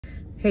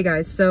Hey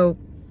guys, so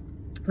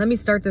let me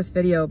start this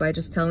video by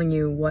just telling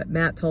you what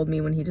Matt told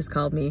me when he just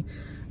called me.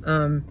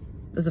 It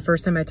was the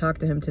first time I talked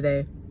to him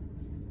today.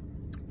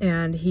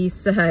 And he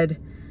said,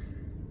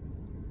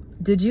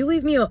 did you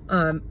leave me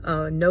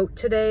a note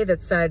today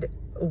that said,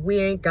 we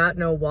ain't got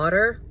no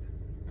water?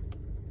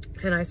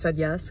 And I said,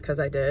 yes, because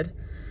I did.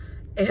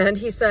 And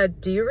he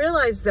said, do you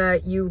realize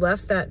that you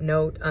left that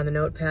note on the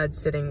notepad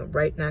sitting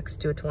right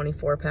next to a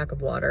 24 pack of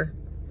water?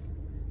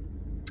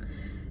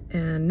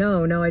 And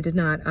no, I did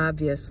not,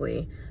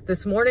 obviously.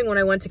 This morning when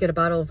I went to get a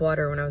bottle of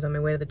water when I was on my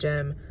way to the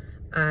gym,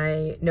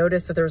 I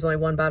noticed that there was only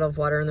one bottle of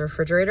water in the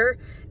refrigerator.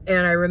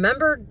 And I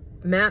remembered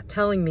Matt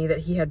telling me that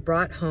he had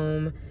brought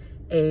home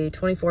a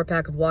 24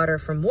 pack of water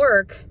from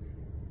work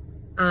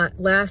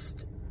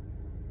last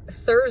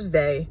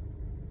Thursday.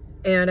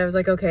 And I was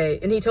like, okay.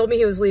 And he told me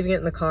he was leaving it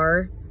in the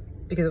car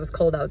because it was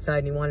cold outside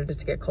and he wanted it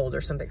to get cold or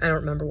something. I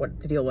don't remember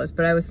what the deal was,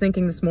 but I was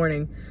thinking this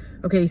morning,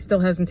 okay, he still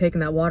hasn't taken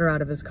that water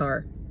out of his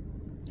car.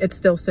 It's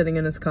still sitting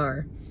in his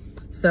car.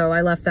 So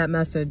I left that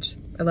message.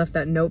 I left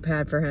that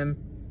notepad for him.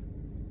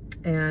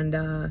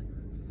 And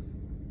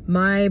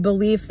my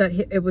belief that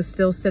it was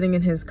still sitting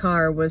in his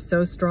car was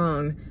so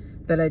strong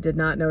that I did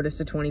not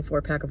notice a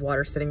 24 pack of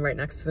water sitting right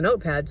next to the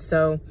notepad.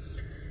 So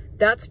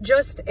that's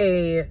just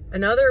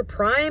another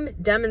prime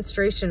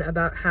demonstration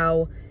about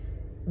how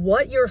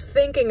what you're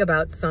thinking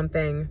about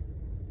something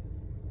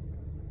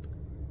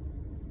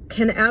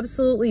can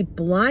absolutely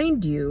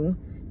blind you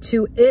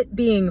to it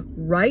being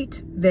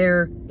right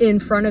there in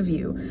front of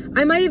you.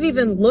 I might have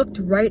even looked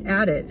right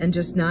at it and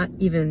just not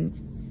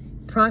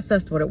even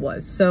processed what it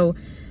was. So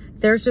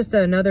there's just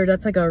another,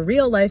 that's like a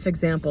real life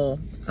example,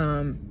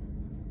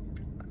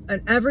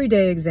 an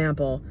everyday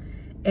example.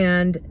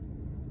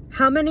 And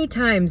how many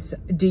times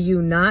do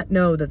you not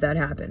know that that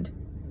happened?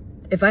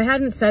 If I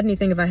hadn't said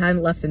anything, if I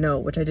hadn't left a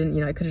note, which I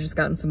didn't, I could have just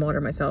gotten some water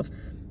myself,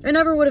 I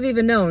never would have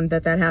even known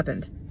that that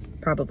happened,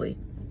 probably.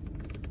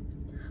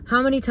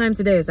 How many times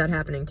a day is that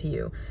happening to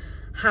you?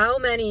 How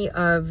many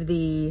of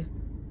the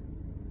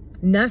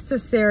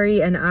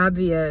necessary and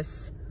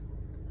obvious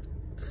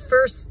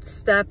first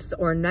steps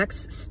or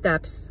next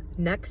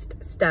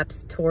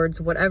steps towards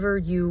whatever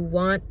you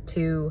want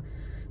to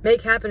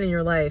make happen in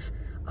your life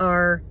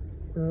are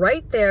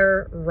right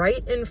there,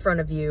 right in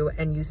front of you,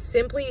 and you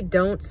simply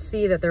don't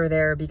see that they're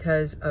there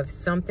because of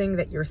something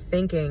that you're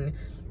thinking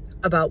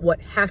about what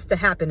has to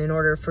happen in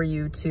order for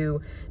you to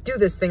do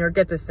this thing or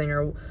get this thing,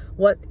 or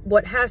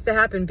what has to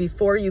happen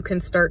before you can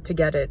start to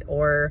get it,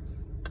 or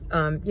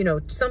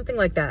something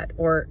like that,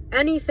 or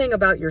anything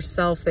about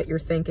yourself that you're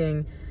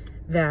thinking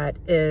that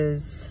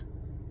is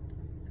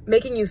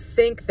making you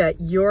think that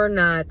you're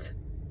not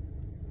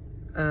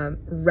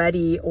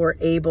ready or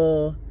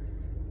able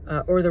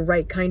or the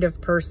right kind of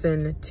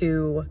person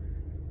to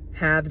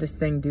have this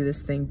thing, do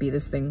this thing, be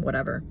this thing,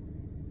 whatever.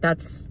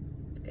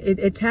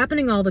 It's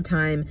happening all the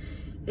time.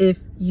 If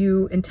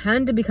you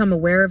intend to become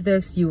aware of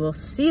this, you will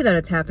see that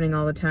it's happening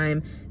all the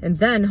time. And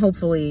then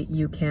hopefully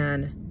you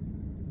can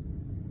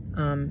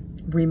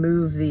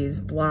remove these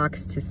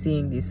blocks to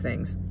seeing these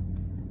things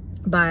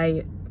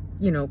by,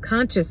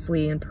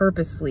 consciously and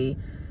purposely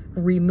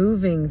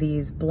removing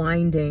these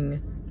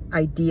blinding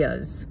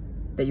ideas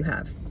that you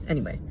have.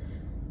 Anyway,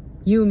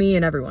 you, me,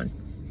 and everyone.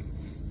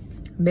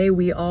 May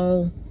we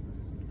all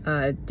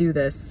do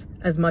this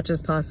as much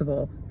as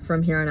possible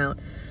from here on out.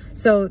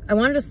 So I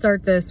wanted to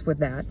start this with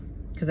that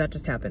because that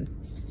just happened.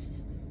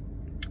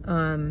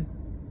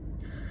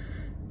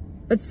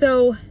 But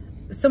so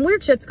some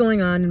weird shit's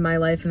going on in my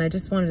life and I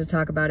just wanted to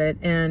talk about it.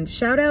 And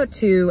shout out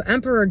to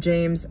Emperor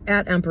James,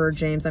 at Emperor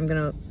James. I'm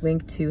going to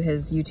link to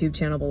his YouTube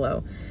channel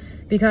below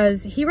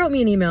because he wrote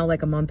me an email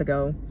like a month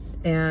ago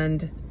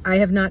and I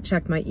have not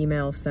checked my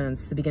email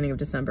since the beginning of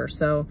December.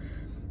 So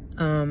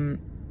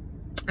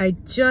I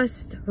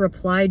just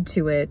replied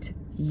to it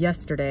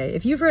yesterday.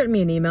 If you've written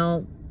me an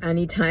email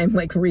anytime,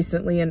 like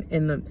recently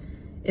in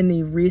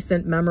the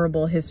recent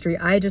memorable history,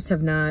 I just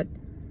have not,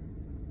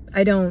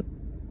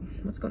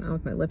 what's going on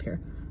with my lip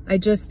here? I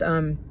just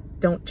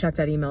don't check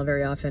that email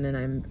very often,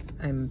 and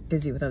I'm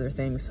busy with other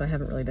things, so I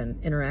haven't really been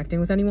interacting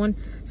with anyone.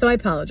 So I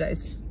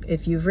apologize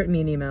if you've written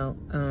me an email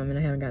and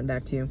I haven't gotten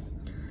back to you.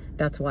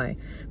 That's why.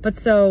 But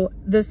so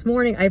this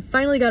morning, I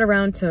finally got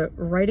around to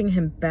writing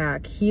him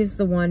back. He's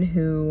the one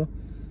who,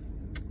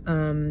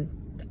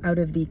 out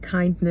of the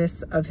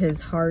kindness of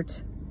his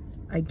heart,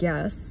 I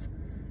guess,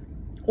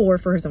 or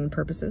for his own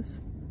purposes,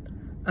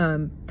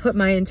 put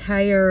my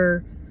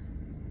entire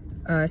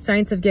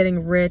Science of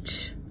Getting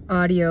Rich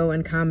audio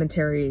and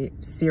commentary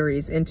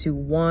series into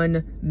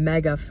one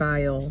mega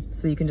file,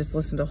 so you can just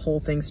listen to the whole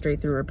thing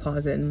straight through or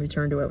pause it and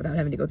return to it without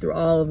having to go through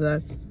all of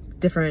the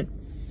different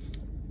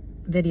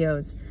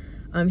videos.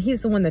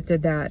 He's the one that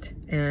did that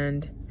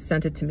and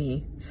sent it to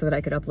me so that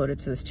I could upload it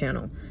to this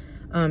channel.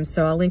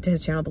 So I'll link to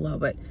his channel below,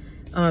 but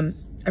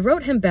I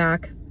wrote him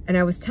back and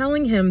I was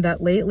telling him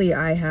that lately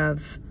I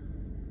have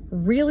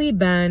really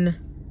been,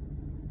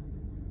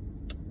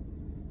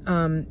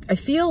 I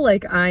feel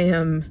like I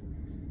am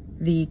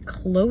the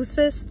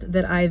closest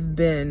that I've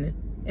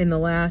been in the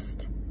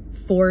last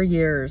 4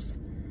 years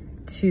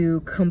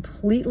to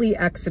completely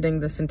exiting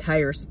this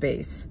entire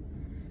space.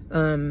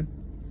 And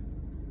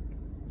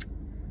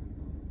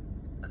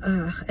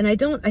I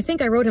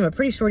think I wrote him a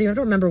pretty short email. I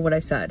don't remember what I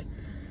said.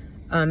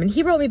 And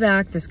he wrote me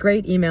back this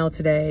great email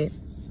today,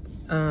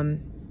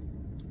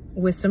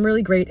 with some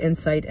really great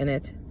insight in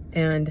it.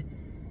 And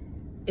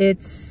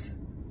it's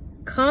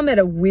come at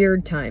a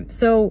weird time.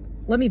 So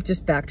let me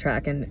just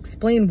backtrack and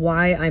explain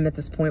why I'm at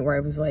this point where I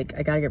was like,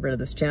 I gotta get rid of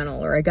this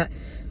channel. Or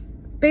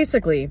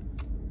basically,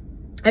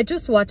 I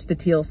just watched the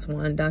Teal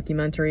Swan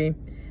documentary.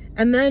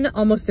 And then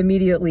almost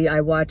immediately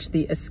I watched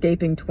the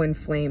Escaping Twin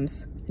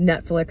Flames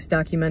Netflix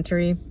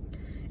documentary.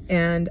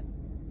 And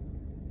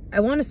I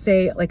want to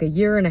say like a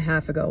year and a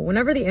half ago,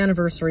 whenever the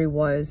anniversary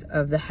was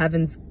of the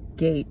Heaven's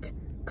Gate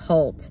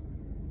cult,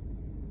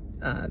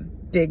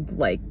 big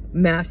like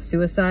mass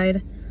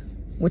suicide,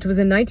 which was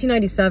in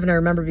 1997. I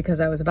remember because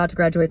I was about to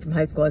graduate from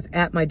high school. I was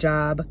at my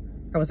job.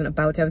 I wasn't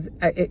about to.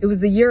 It was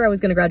the year I was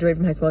going to graduate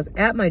from high school. I was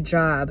at my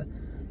job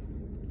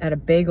at a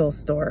bagel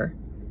store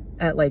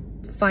at like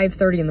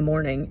 5:30 in the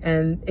morning,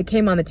 and it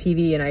came on the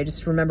TV, and I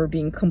just remember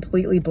being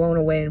completely blown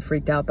away and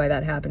freaked out by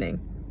that happening.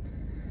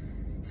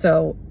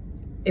 So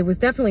it was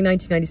definitely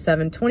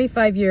 1997.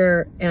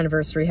 25-year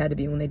anniversary had to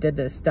be when they did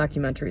this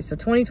documentary. So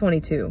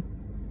 2022.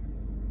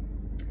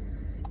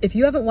 If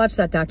you haven't watched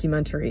that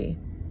documentary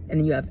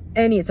and you have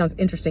it sounds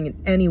interesting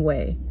in any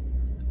way,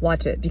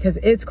 watch it, because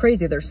it's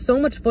crazy. There's so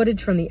much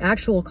footage from the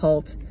actual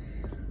cult.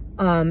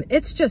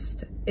 It's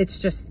just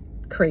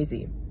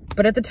crazy.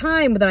 But at the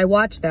time that I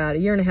watched that, a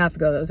year and a half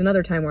ago, that was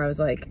another time where I was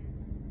like,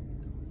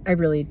 I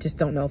really just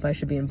don't know if I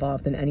should be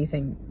involved in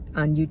anything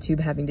on YouTube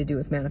having to do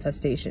with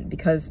manifestation.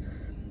 Because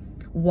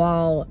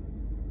while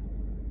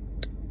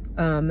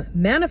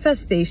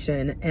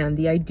manifestation and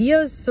the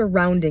ideas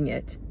surrounding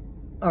it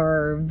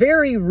are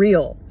very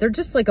real, they're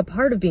just like a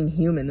part of being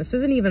human. This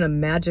isn't even a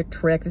magic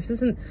trick. This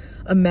isn't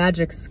a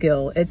magic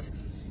skill. It's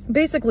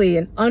basically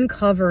an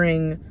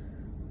uncovering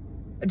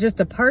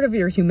just a part of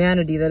your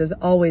humanity that is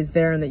always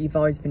there and that you've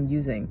always been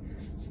using.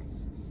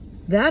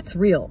 That's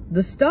real.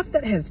 The stuff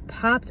that has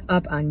popped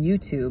up on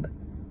YouTube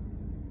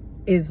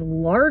is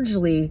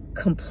largely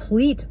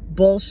complete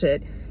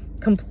bullshit,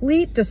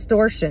 complete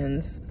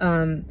distortions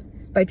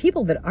by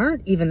people that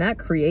aren't even that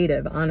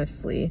creative,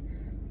 honestly,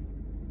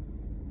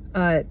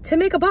 to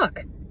make a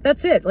buck.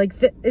 That's it. Like,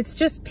 it's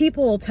just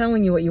people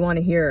telling you what you want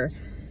to hear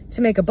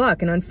to make a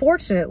buck. And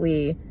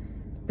unfortunately,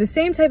 the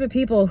same type of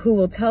people who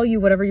will tell you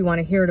whatever you want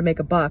to hear to make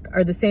a buck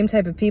are the same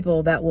type of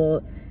people that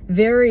will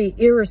very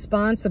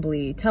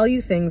irresponsibly tell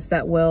you things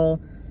that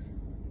will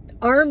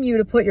arm you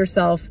to put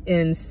yourself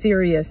in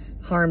serious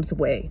harm's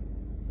way.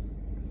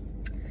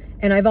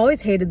 And I've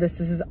always hated this.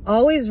 This has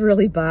always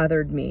really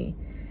bothered me.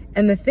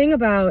 And the thing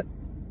about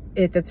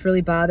it that's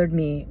really bothered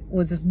me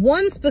was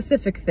one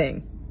specific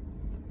thing.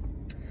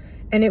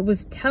 And it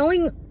was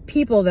telling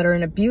people that are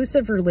in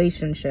abusive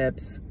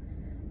relationships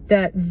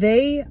that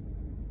their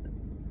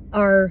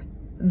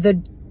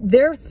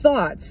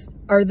thoughts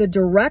are the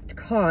direct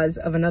cause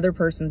of another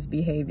person's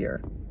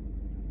behavior.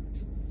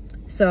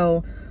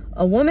 So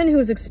a woman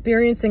who's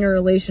experiencing a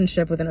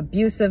relationship with an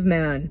abusive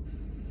man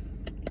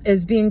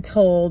is being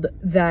told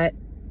that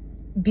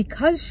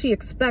because she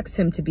expects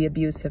him to be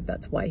abusive,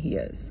 that's why he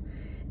is.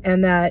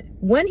 And that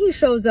when he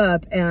shows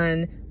up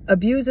and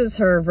abuses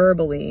her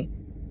verbally,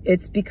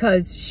 it's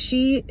because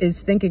she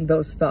is thinking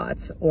those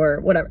thoughts or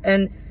whatever.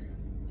 And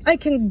I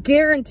can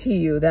guarantee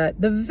you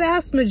that the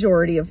vast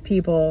majority of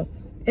people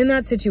in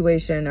that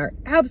situation are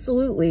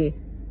absolutely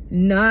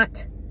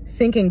not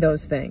thinking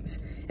those things.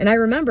 And I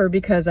remember,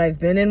 because I've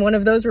been in one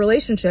of those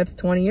relationships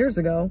 20 years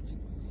ago.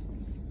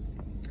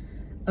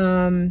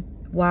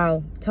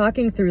 Wow,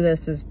 talking through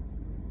this is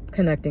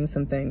connecting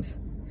some things.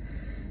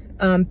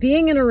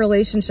 Being in a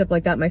relationship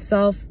like that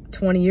myself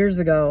 20 years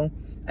ago,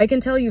 I can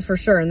tell you for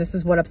sure, and this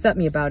is what upset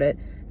me about it,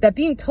 that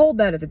being told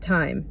that at the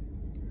time,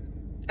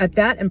 at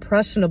that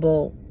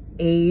impressionable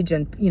age,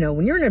 and you know,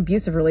 when you're in an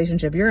abusive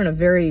relationship, you're in a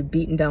very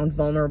beaten down,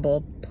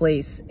 vulnerable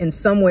place in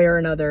some way or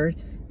another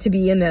to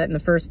be in that in the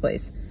first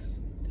place.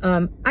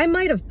 I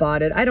might have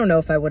bought it. I don't know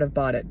if I would have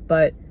bought it,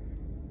 but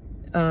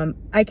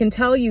I can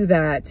tell you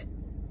that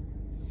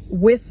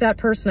with that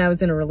person I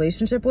was in a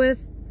relationship with,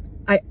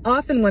 I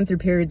often went through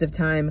periods of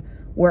time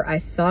where I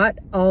thought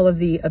all of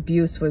the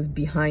abuse was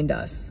behind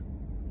us.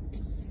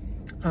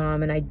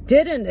 And I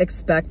didn't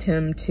expect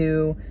him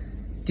to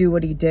do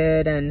what he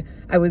did. And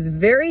I was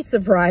very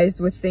surprised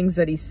with things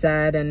that he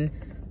said and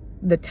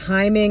the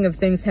timing of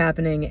things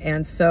happening.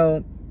 And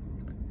so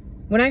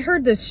when I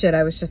heard this shit,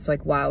 I was just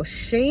like, wow,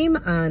 shame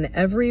on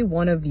every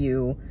one of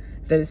you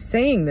that is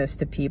saying this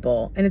to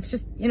people. And it's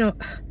just, you know,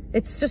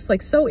 it's just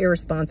like so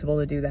irresponsible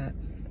to do that.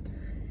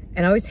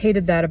 And I always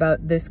hated that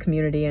about this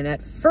community. And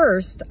at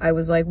first I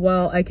was like,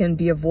 well, I can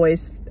be a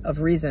voice of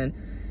reason.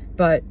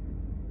 But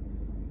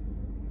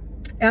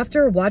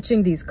after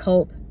watching these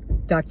cult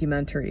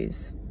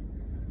documentaries,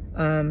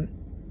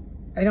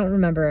 I don't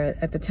remember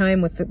at the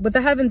time with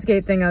the Heaven's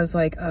Gate thing, I was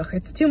like, ugh,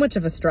 it's too much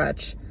of a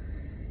stretch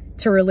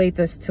to relate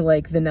this to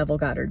like the Neville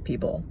Goddard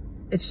people.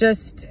 It's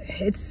just,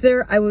 it's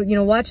there. You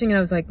know, watching it, I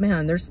was like,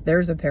 man,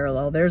 there's a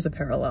parallel. There's a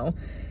parallel.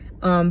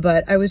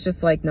 But I was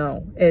just like,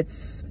 no,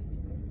 it's,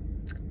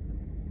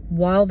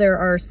 while there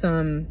are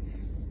some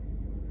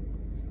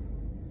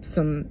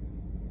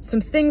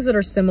things that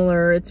are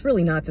similar, it's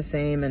really not the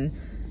same. And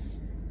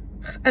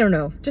I don't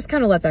know, just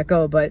kind of let that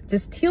go. But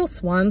this teal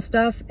swan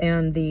stuff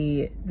and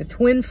the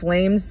twin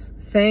flames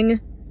thing,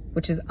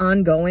 which is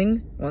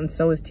ongoing, well, and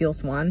so is teal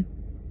swan,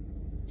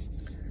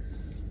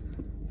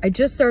 I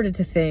just started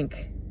to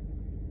think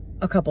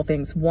a couple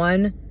things.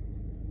 One,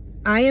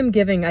 I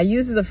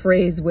used the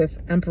phrase with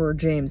Emperor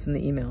James in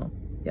the email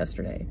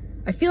yesterday.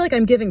 I feel like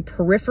I'm giving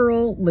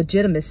peripheral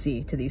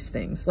legitimacy to these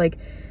things. Like,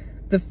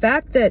 the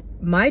fact that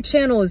my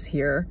channel is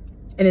here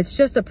and it's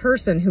just a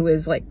person who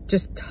is like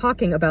just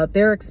talking about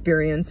their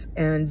experience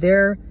and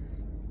their,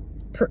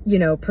 you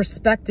know,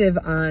 perspective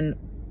on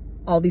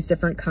all these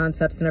different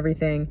concepts and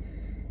everything.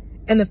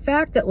 And the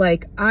fact that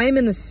like I'm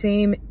in the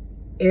same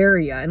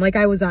area, and like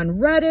I was on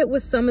Reddit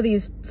with some of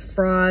these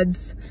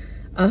frauds,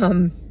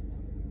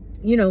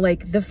 you know,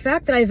 like the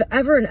fact that I've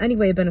ever in any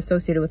way been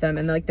associated with them,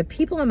 and like the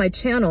people on my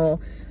channel,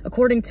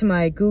 according to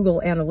my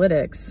Google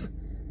Analytics,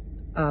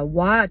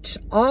 watch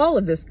all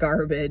of this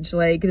garbage.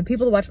 Like the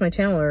people that watch my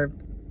channel are,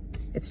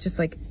 it's just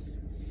like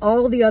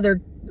all the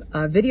other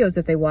videos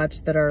that they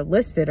watch that are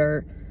listed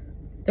are,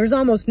 there's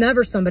almost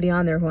never somebody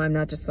on there who I'm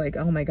not just like,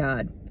 oh my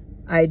God,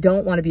 I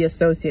don't want to be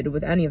associated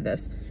with any of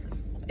this.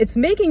 It's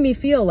making me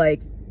feel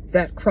like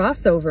that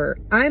crossover,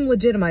 I'm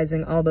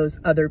legitimizing all those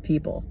other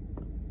people.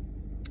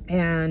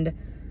 And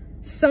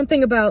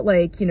something about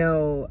like, you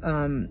know,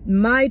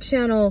 my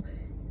channel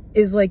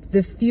is like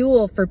the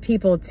fuel for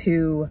people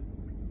to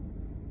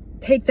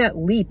take that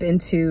leap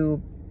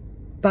into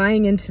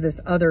buying into this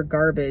other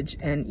garbage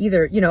and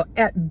either, you know,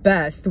 at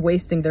best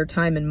wasting their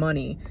time and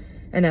money,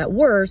 and at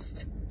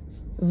worst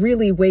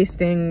really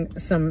wasting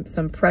some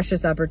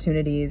precious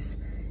opportunities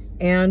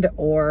and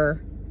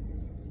or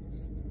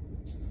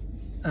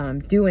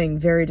doing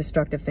very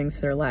destructive things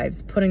to their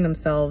lives, putting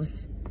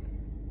themselves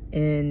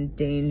in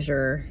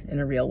danger in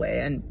a real way.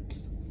 And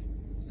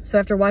so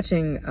after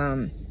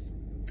watching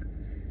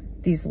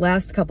these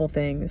last couple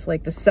things,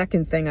 like the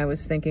second thing I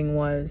was thinking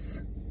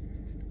was,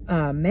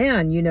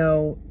 man, you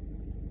know,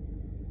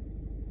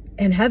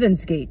 and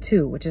Heaven's Gate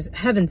too, which is,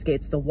 Heaven's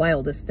Gate's the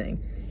wildest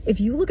thing. If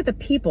you look at the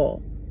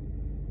people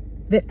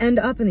that end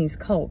up in these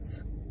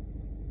cults,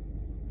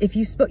 if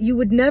you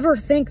would never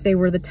think they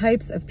were the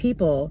types of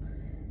people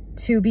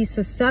to be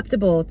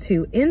susceptible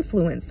to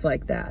influence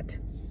like that.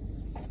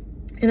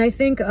 And I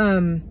think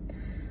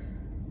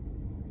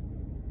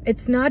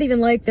it's not even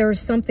like there's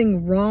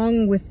something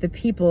wrong with the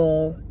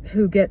people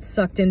who get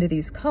sucked into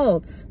these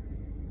cults.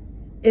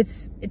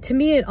 To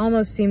me, it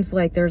almost seems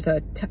like there's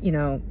a, you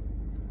know,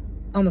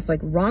 almost like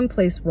wrong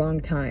place,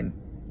 wrong time,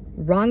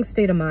 wrong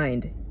state of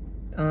mind.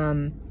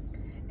 And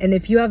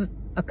if you have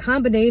a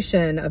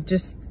combination of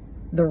just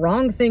the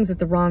wrong things at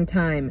the wrong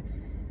time,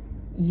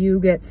 you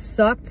get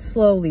sucked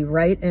slowly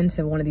right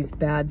into one of these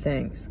bad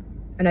things.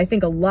 And I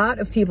think a lot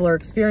of people are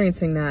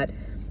experiencing that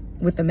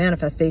with the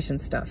manifestation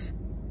stuff.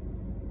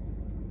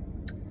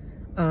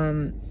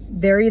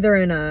 They're either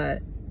in a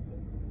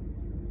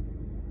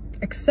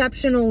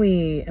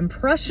exceptionally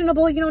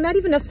impressionable, you know, not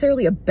even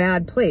necessarily a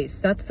bad place.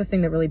 That's the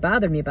thing that really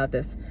bothered me about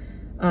this.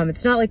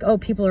 It's not like, oh,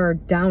 people are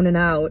down and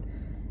out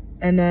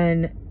and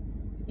then,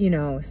 you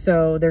know,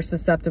 so they're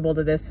susceptible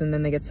to this and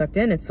then they get sucked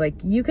in. It's like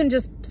you can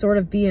just sort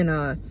of be in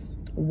a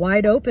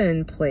wide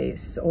open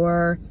place,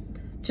 or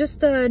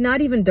just not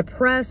even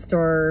depressed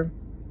or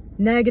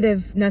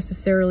negative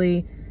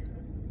necessarily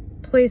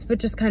place, but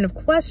just kind of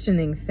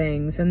questioning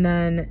things. And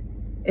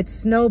then it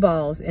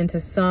snowballs into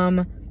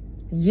some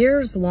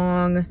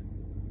years-long,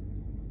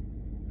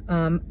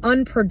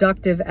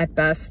 unproductive at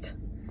best,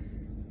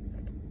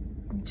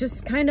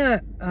 just kind of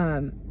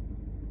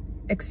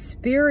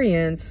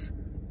experience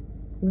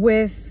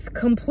with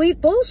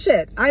complete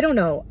bullshit. I don't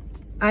know.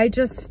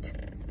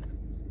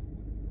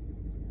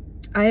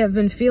 I have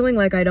been feeling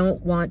like I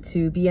don't want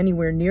to be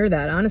anywhere near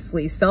that,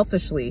 honestly,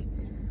 selfishly.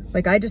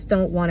 Like, I just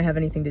don't want to have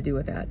anything to do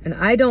with that. And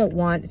I don't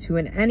want to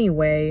in any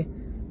way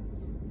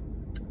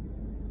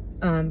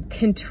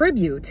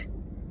contribute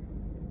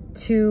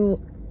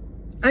to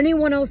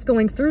anyone else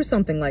going through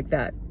something like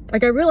that.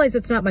 Like, I realize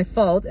it's not my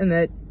fault, and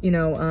that, you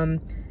know,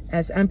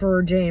 as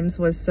Emperor James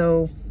was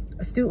so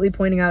astutely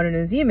pointing out in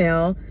his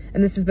email,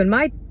 and this has been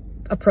my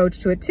approach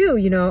to it too,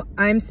 you know,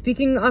 I'm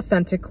speaking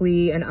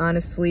authentically and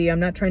honestly.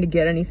 I'm not trying to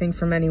get anything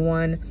from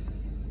anyone,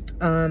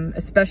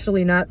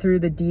 especially not through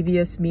the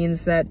devious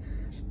means that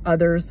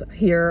others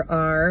here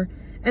are.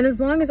 And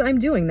as long as I'm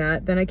doing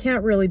that, then I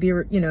can't really be,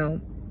 you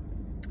know,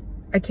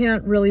 I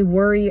can't really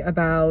worry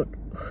about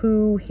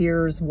who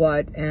hears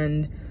what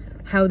and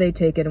how they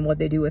take it and what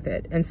they do with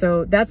it. And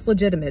so that's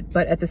legitimate.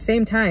 But at the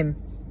same time,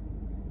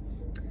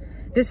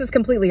 this is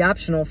completely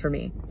optional for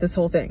me, this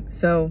whole thing.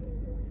 So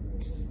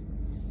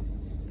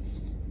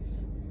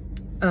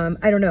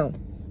I don't know.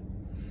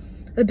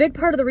 The big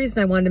part of the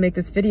reason I wanted to make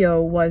this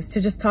video was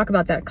to just talk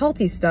about that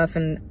culty stuff.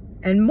 And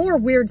And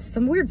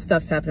some weird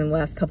stuff's happened in the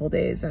last couple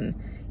days. And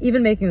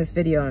even making this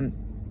video,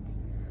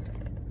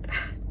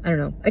 I don't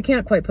know. I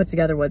can't quite put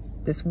together what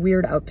this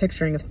weird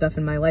out-picturing of stuff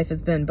in my life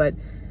has been, but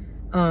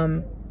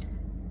I'm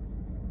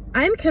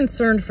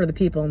concerned for the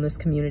people in this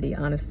community,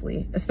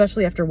 honestly,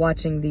 especially after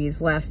watching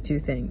these last two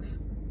things.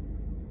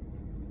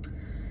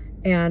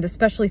 And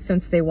especially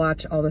since they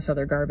watch all this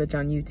other garbage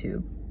on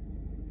YouTube,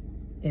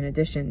 in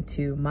addition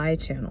to my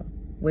channel,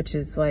 which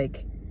is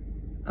like,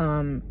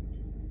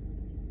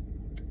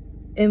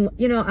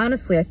 you know,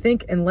 honestly, I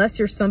think unless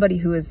you're somebody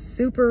who is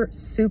super,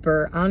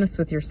 super honest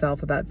with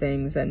yourself about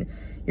things, and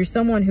you're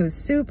someone who's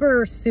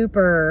super,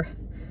 super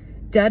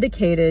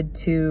dedicated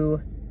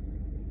to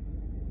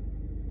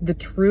the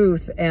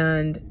truth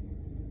and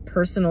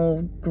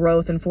personal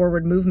growth and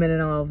forward movement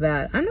and all of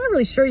that, I'm not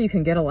really sure you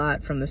can get a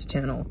lot from this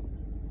channel.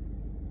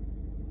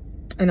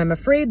 And I'm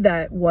afraid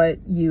that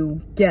what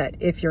you get,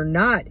 if you're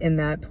not in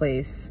that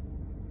place,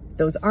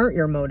 those aren't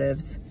your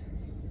motives,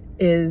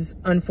 is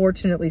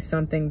unfortunately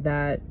something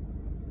that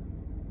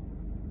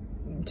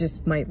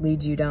just might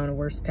lead you down a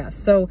worse path.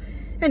 So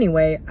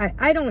anyway,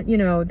 I don't, you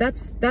know,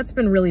 that's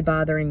been really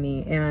bothering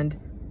me, and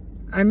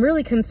I'm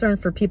really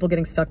concerned for people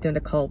getting sucked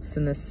into cults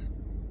in this,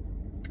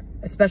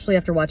 especially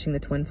after watching the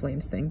Twin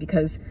Flames thing,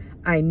 because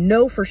I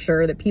know for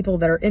sure that people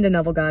that are into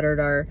Neville Goddard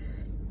are,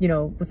 you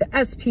know, with the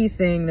SP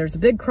thing, there's a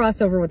big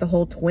crossover with the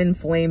whole Twin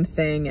Flame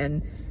thing,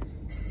 and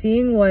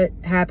seeing what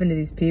happened to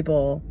these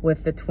people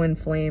with the Twin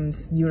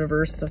Flames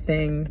universe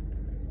thing,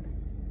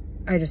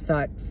 I just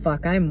thought,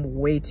 fuck, I'm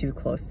way too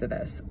close to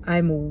this.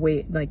 I'm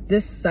way, like,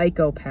 this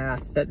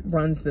psychopath that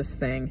runs this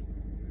thing.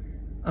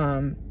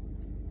 God,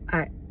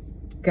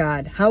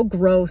 how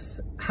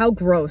gross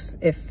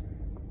if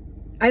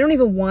I don't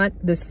even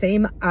want the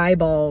same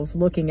eyeballs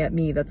looking at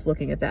me that's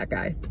looking at that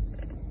guy.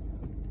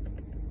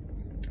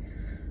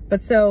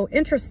 But so,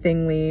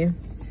 interestingly,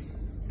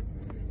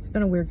 it's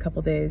been a weird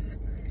couple days.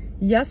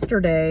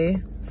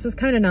 Yesterday, this is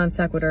kind of non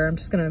sequitur, I'm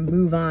just going to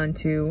move on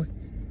to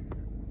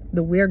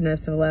the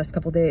weirdness of the last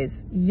couple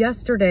days.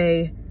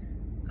 Yesterday,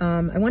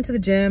 I went to the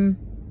gym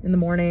in the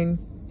morning,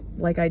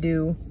 like I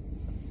do,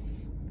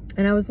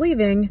 and I was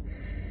leaving,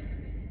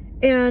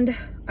 and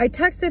I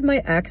texted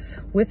my ex,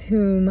 with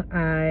whom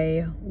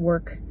I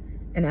work,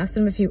 and asked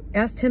him if he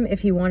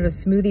wanted a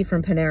smoothie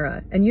from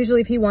Panera. And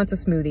usually if he wants a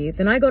smoothie,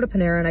 then I go to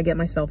Panera and I get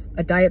myself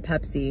a Diet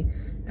Pepsi.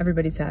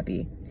 Everybody's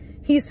happy.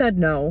 He said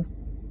no.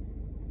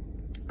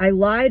 I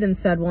lied and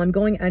said, well, I'm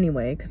going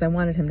anyway, because I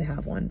wanted him to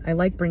have one. I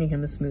like bringing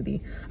him a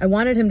smoothie. I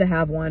wanted him to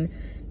have one.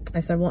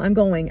 I said, well, I'm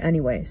going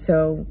anyway.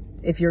 So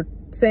if you're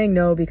saying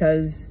no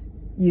because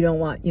you don't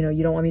want, you know,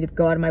 you don't want me to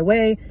go out of my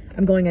way,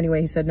 I'm going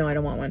anyway. He said, no, I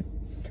don't want one.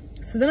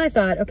 So then I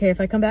thought, okay, if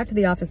I come back to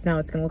the office now,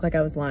 it's going to look like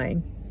I was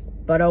lying.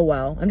 But oh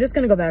well, I'm just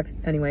going to go back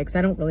anyway, because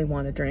I don't really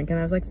want to drink. And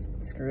I was like,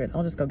 screw it,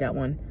 I'll just go get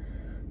one.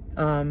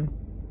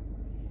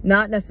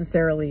 Not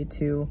necessarily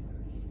to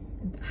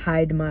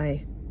hide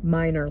my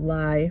minor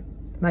lie,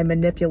 my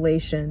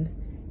manipulation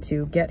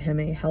to get him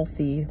a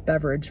healthy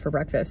beverage for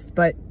breakfast.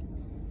 But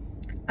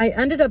I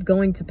ended up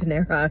going to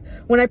Panera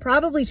when I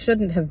probably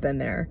shouldn't have been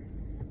there.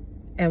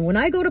 And when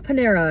I go to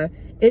Panera,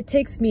 it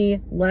takes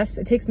me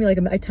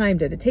like, I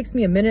timed it. It takes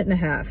me a minute and a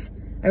half.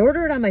 I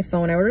order it on my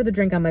phone. I order the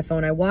drink on my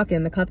phone. I walk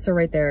in, the cups are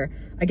right there.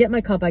 I get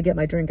my cup, I get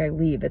my drink, I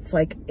leave. It's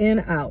like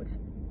in, out.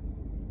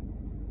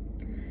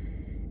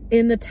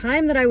 In the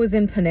time that I was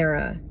in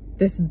Panera,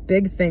 this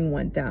big thing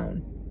went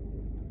down.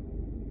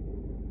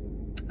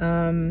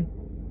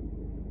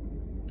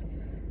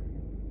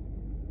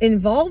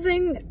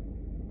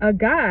 Involving a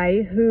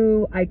guy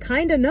who I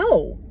kind of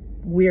know,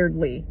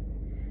 weirdly,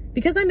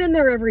 because I'm in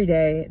there every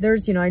day.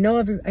 There's, you know, I know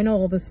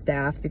all the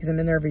staff because I'm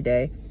in there every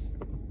day.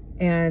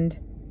 And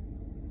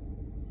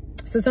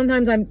so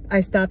sometimes I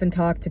stop and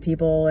talk to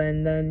people,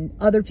 and then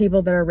other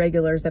people that are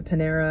regulars at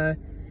Panera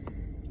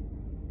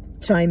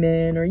chime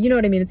in, or you know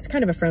what I mean? It's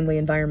kind of a friendly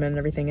environment and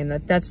everything, and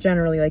that's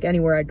generally, like,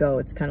 anywhere I go,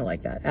 it's kind of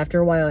like that.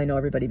 After a while, I know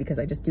everybody because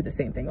I just do the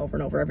same thing over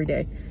and over every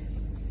day.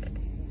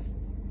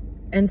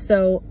 And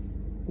so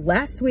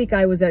last week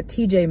I was at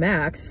TJ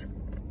Maxx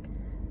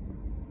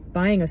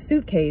buying a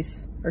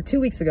suitcase, or 2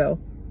 weeks ago,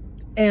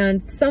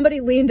 and somebody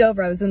leaned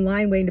over. I was in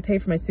line waiting to pay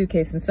for my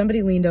suitcase, and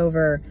somebody leaned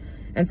over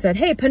and said,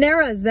 hey,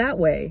 Panera is that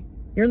way.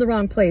 You're in the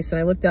wrong place. And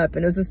I looked up,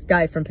 and it was this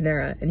guy from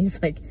Panera, and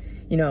he's like,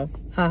 you know,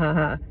 ha ha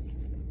ha.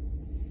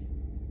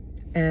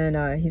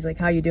 And he's like,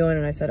 how you doing?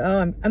 And I said,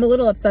 oh, I'm a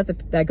little upset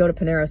that I go to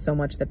Panera so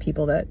much that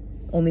people that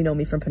only know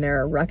me from Panera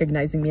are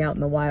recognizing me out in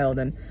the wild.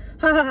 And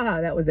ha ha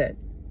ha, that was it.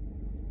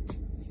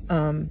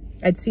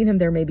 I'd seen him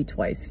there maybe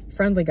twice.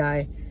 Friendly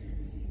guy.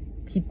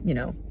 He, you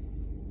know.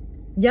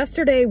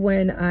 Yesterday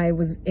when I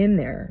was in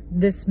there,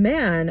 this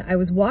man, I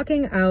was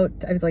walking out,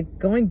 I was like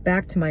going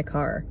back to my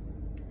car,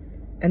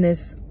 and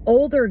this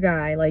older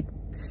guy, like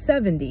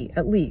 70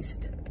 at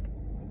least,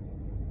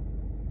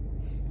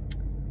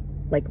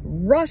 like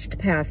rushed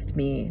past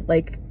me,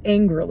 like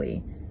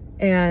angrily,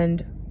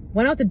 and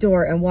went out the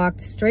door and walked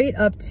straight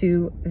up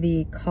to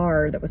the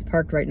car that was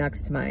parked right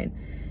next to mine.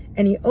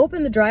 And he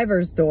opened the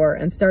driver's door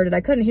and started, I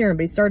couldn't hear him,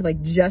 but he started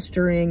like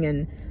gesturing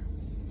and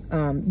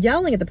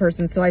yelling at the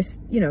person. So I,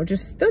 you know,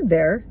 just stood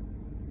there.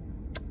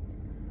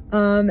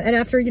 And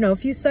after, you know, a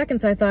few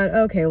seconds, I thought,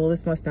 okay, well,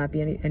 this must not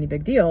be any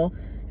big deal.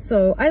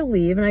 So I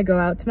leave and I go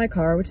out to my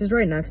car, which is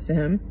right next to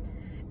him.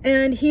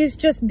 And he's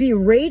just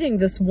berating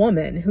this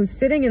woman who's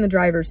sitting in the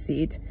driver's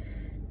seat,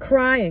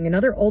 crying.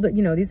 Another older,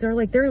 you know, these are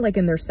like, they're like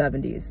in their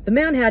 70s. The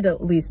man had to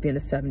at least be in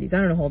his 70s. I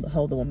don't know how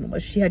old the woman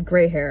was. She had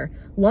gray hair,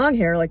 long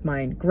hair like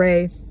mine,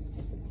 gray.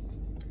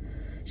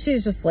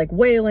 She's just like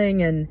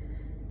wailing, and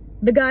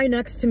the guy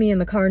next to me in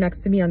the car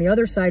next to me on the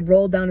other side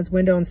rolled down his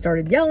window and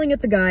started yelling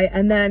at the guy.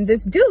 And then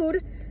this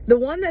dude, the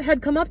one that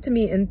had come up to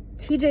me in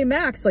TJ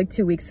Maxx like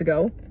 2 weeks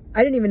ago,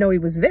 I didn't even know he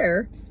was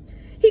there.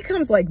 He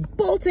comes like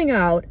bolting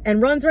out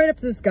and runs right up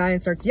to this guy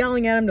and starts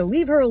yelling at him to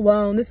leave her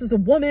alone. This is a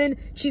woman.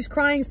 She's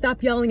crying.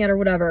 Stop yelling at her,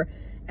 whatever.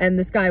 And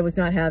this guy was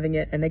not having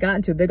it. And they got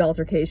into a big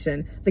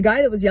altercation. The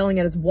guy that was yelling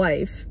at his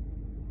wife,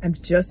 I'm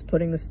just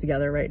putting this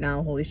together right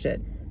now. Holy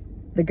shit.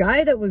 The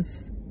guy that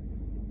was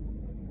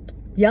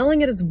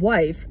yelling at his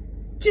wife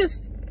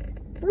just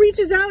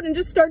reaches out and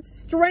just starts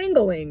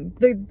strangling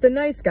the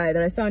nice guy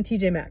that I saw in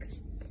TJ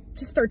Maxx.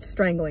 Just starts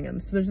strangling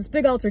him. So there's this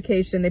big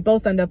altercation. They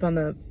both end up on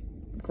the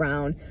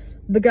ground.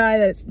 The guy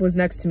that was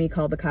next to me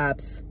called the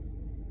cops.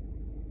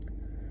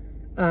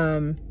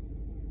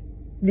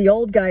 The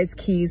old guy's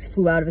keys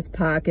flew out of his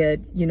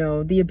pocket. You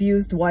know, the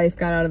abused wife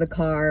got out of the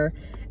car,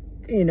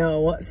 you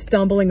know,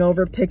 stumbling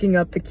over, picking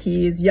up the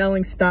keys,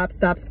 yelling, stop,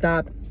 stop,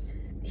 stop.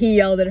 He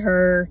yelled at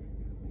her,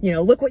 you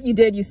know, look what you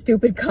did, you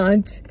stupid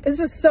cunt. This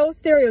is so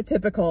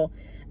stereotypical.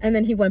 And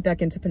then he went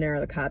back into Panera.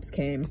 The cops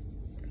came.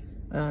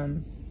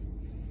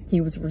 He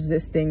was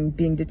resisting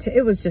being detained.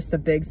 It was just a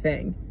big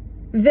thing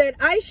that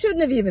I shouldn't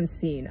have even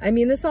seen. I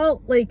mean, this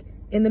all, like,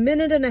 in the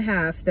minute and a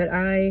half that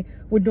I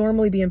would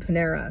normally be in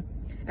Panera,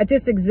 at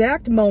this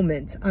exact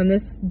moment on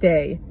this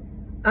day,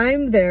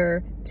 I'm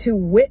there to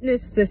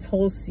witness this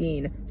whole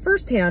scene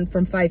firsthand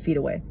from 5 feet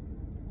away.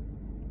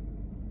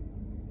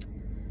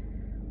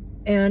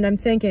 And I'm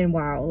thinking,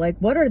 wow, like,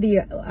 what are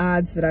the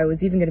odds that I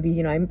was even going to be,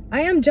 you know,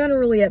 I am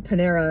generally at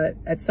Panera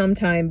at some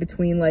time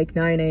between like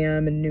 9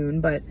 a.m. and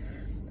noon, but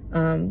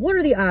what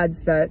are the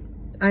odds that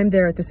I'm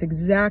there at this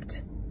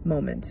exact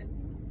moment?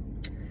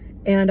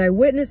 And I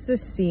witnessed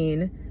this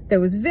scene that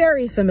was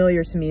very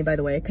familiar to me, by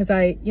the way, because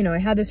I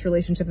had this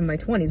relationship in my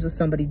 20s with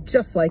somebody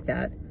just like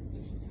that.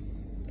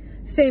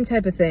 Same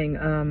type of thing.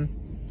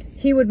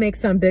 He would make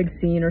some big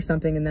scene or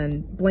something and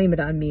then blame it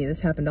on me.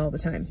 This happened all the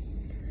time.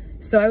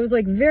 So I was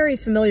like very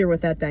familiar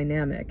with that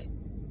dynamic,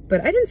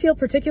 but I didn't feel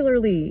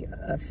particularly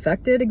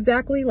affected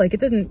exactly. Like it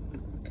didn't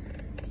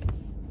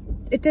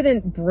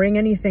bring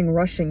anything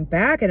rushing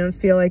back. I don't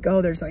feel like,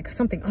 oh, there's like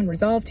something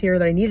unresolved here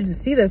that I needed to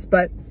see this,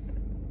 but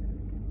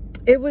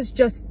it was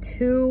just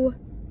too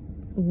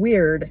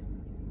weird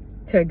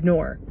to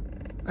ignore.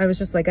 I was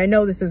just like, I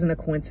know this isn't a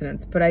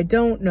coincidence, but I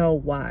don't know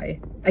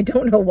why. I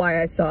don't know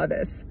why I saw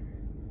this.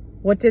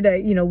 What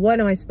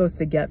am I supposed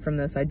to get from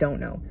this? I don't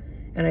know.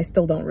 And I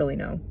still don't really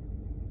know.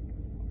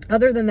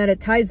 Other than that, it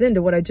ties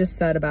into what I just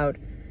said about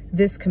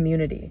this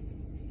community.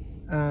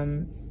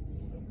 And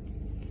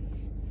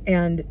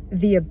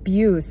the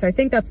abuse. I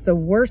think that's the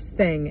worst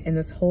thing in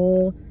this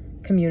whole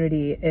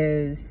community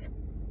is,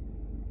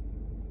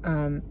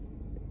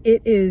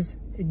 it is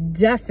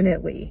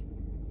definitely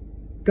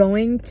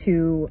going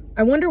to,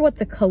 I wonder what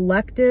the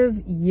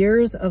collective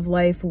years of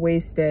life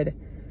wasted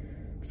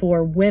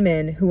for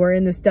women who are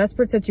in this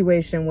desperate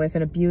situation with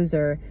an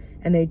abuser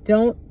and they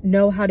don't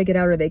know how to get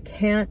out or they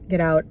can't get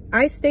out.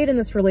 I stayed in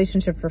this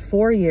relationship for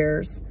 4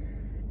 years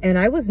and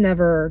I was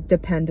never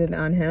dependent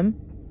on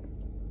him.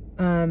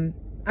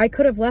 I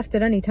could have left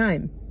at any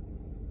time.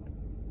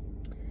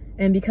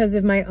 And because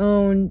of my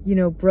own,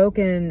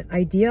 broken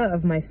idea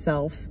of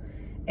myself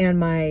and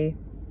my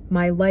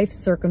life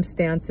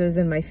circumstances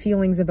and my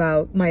feelings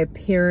about my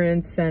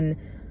appearance and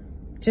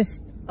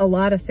just a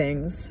lot of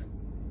things,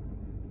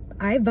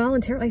 I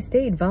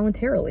stayed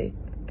voluntarily.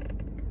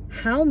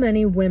 How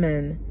many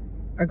women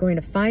are going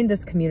to find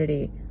this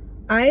community?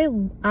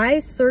 I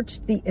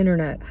searched the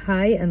internet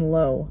high and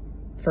low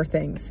for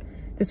things.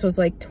 This was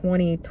like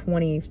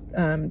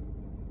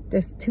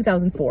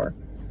 2004.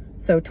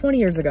 So 20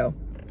 years ago.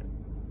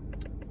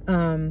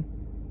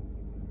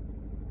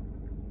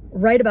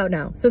 Right about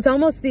now. So it's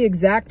almost the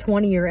exact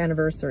 20-year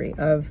anniversary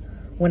of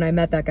when I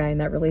met that guy and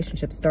that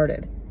relationship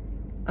started.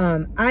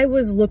 I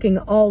was looking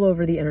all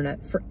over the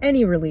internet for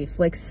any relief,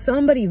 like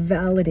somebody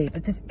validate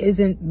that this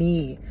isn't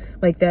me,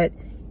 like that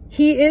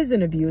he is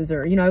an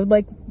abuser. I would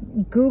like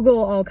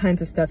Google all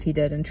kinds of stuff he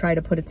did and try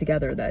to put it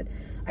together, that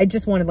I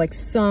just wanted like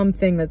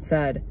something that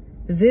said,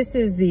 these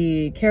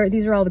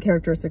are all the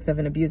characteristics of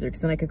an abuser. Because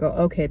then I could go,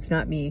 okay, it's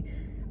not me.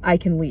 I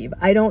can leave.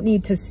 I don't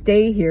need to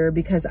stay here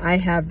because I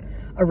have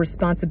a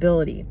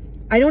responsibility.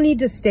 I don't need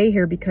to stay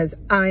here because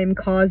I'm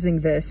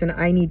causing this and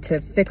I need to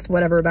fix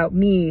whatever about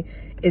me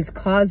is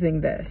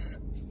causing this.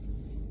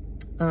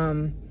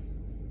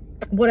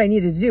 What I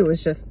need to do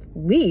is just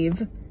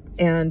leave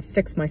and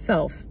fix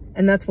myself.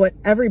 And that's what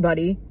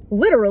everybody,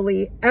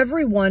 literally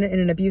everyone in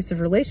an abusive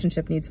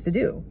relationship needs to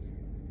do.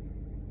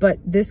 But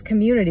this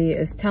community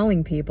is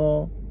telling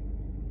people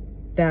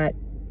that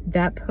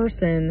that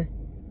person,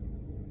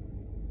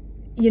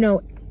 you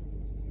know,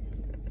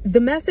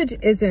 the message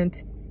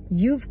isn't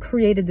you've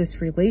created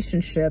this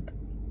relationship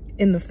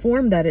in the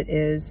form that it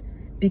is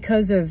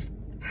because of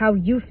how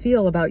you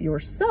feel about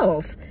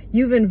yourself.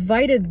 You've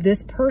invited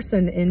this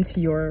person into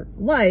your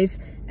life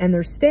and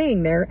they're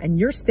staying there and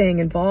you're staying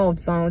involved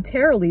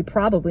voluntarily,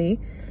 probably,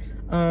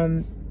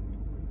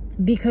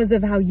 because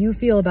of how you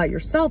feel about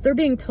yourself. They're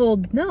being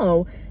told,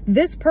 no,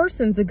 this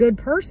person's a good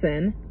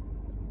person.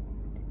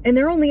 And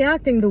they're only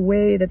acting the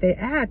way that they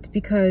act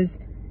because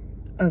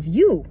of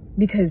you,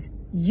 because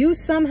you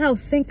somehow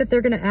think that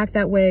they're going to act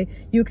that way.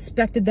 You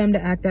expected them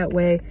to act that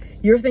way.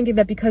 You're thinking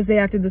that because they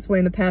acted this way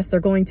in the past, they're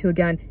going to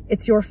again.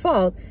 It's your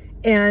fault.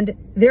 And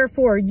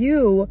therefore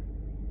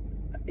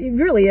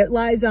really, it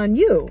lies on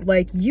you.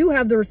 Like, you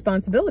have the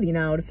responsibility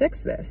now to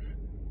fix this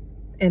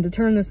and to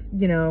turn this,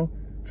 you know,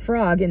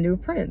 frog into a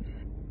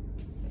prince.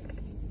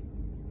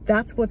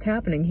 That's what's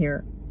happening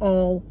here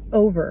all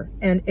over.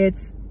 And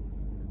it's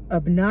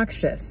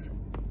obnoxious.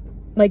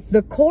 Like,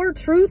 the core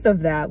truth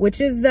of that,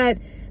 which is that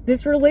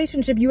this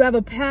relationship, you have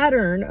a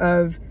pattern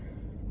of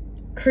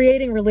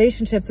creating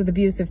relationships with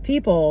abusive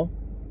people,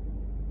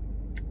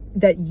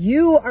 that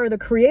you are the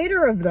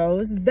creator of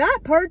those. That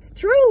part's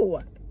true.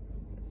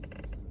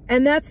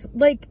 And that's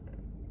like,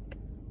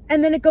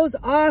 and then it goes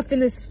off in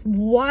this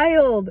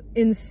wild,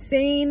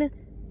 insane,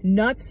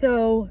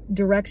 nutso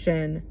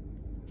direction,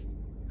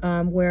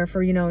 where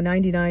for, you know,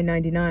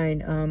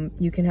 $99.99,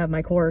 you can have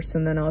my course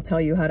and then I'll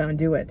tell you how to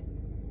undo it.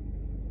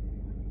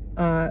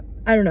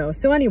 I don't know.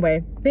 So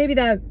anyway, maybe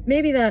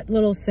that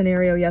little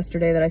scenario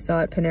yesterday that I saw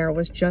at Panera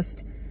was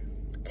just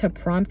to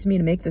prompt me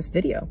to make this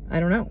video. I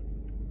don't know.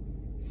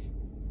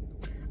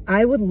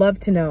 I would love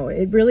to know.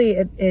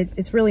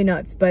 It's really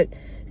nuts. But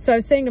so I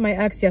was saying to my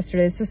ex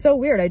yesterday, this is so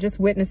weird. I just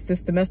witnessed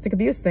this domestic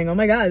abuse thing. Oh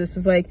my God, this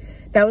is like,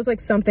 that was like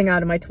something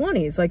out of my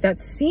 20s. Like,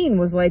 that scene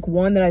was like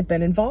one that I've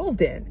been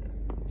involved in.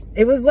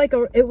 It was like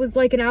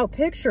an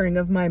out-picturing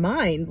of my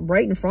mind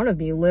right in front of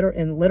me,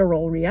 in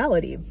literal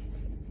reality.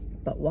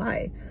 But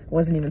why? I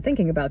wasn't even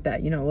thinking about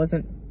that. You know, it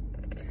wasn't.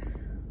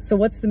 So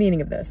what's the meaning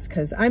of this?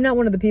 Because I'm not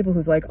one of the people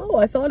who's like, oh,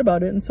 I thought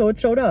about it and so it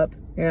showed up.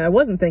 Yeah, I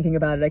wasn't thinking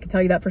about it. I can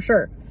tell you that for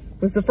sure.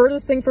 It was the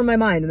furthest thing from my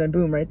mind, and then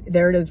boom, right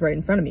there it is right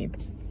in front of me.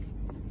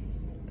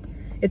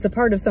 It's a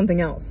part of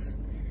something else.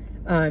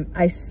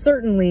 I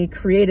certainly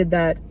created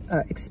that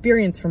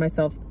experience for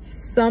myself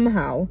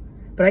somehow,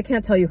 but I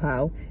can't tell you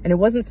how. And it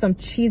wasn't some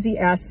cheesy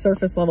ass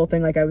surface level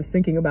thing like I was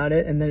thinking about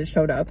it and then it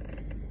showed up.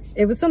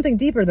 It was something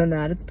deeper than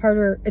that. It's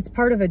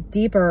part of a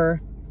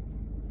deeper,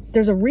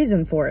 there's a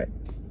reason for it.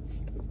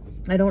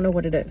 I don't know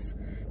what it is.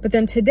 But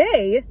then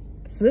today,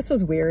 so this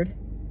was weird.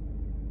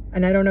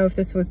 And I don't know if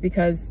this was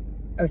because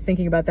I was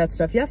thinking about that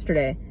stuff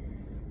yesterday.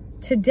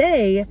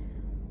 Today,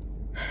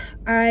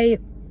 I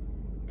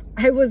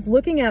was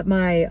looking at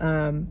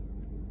my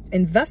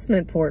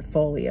investment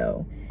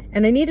portfolio,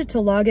 and I needed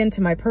to log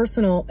into my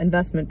personal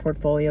investment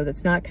portfolio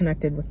that's not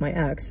connected with my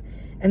ex.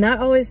 And that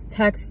always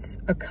texts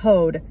a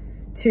code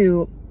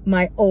to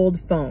my old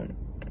phone.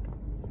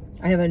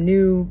 I have a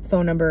new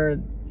phone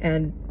number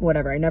and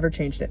whatever, I never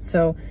changed it.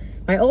 So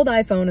my old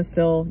iPhone is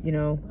still, you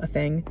know, a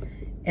thing.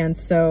 And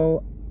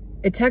so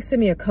it texted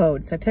me a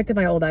code. So I picked up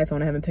my old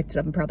iPhone. I haven't picked it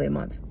up in probably a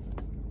month.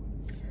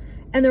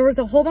 And there was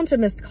a whole bunch of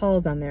missed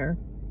calls on there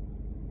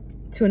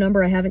to a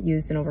number I haven't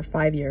used in over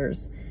 5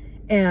 years.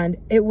 And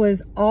it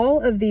was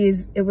all of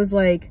these, it was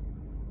like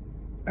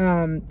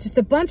just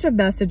a bunch of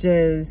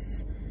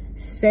messages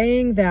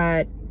saying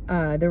that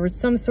there was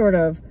some sort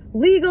of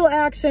legal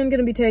action going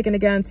to be taken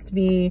against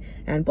me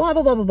and blah,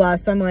 blah, blah, blah, blah.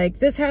 So I'm like,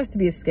 this has to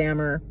be a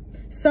scammer.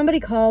 Somebody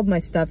called my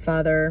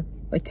stepfather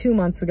like 2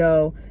 months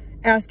ago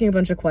asking a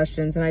bunch of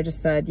questions. And I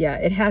just said, yeah,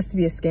 it has to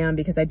be a scam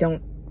because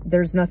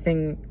there's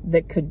nothing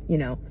that could, you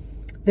know,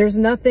 there's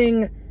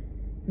nothing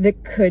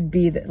that could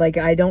be that, like,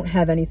 I don't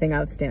have anything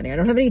outstanding. I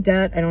don't have any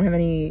debt. I don't have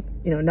any,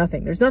 you know,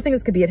 nothing. There's nothing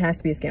this could be. It has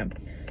to be a scam.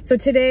 So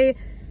today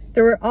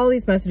there were all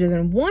these messages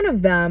and one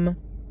of them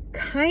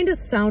kind of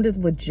sounded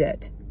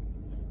legit.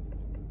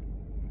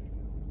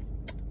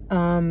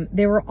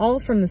 They were all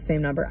from the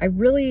same number. I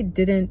really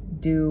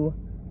didn't do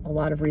a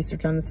lot of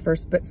research on this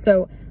first, but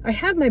so I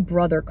had my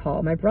brother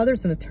call. My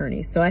brother's an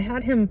attorney, so I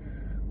had him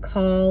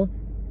call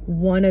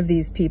one of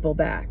these people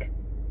back.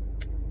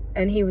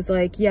 And he was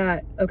like,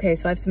 yeah, okay,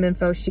 so I have some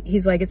info.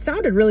 He's like, it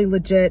sounded really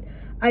legit.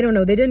 I don't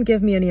know. They didn't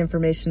give me any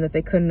information that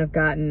they couldn't have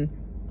gotten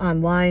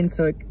online,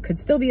 so it could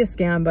still be a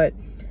scam, but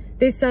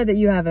they said that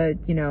you have a,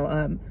 you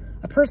know,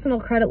 a personal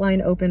credit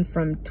line open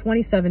from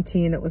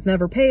 2017 that was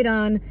never paid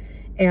on,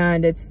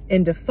 and it's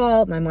in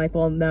default. And I'm like,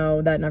 well,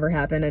 no, that never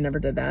happened. I never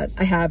did that.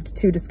 I have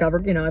to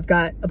Discover, you know, I've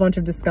got a bunch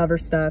of Discover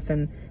stuff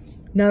and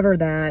never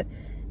that.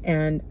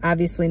 And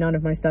obviously none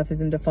of my stuff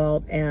is in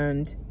default.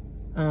 And,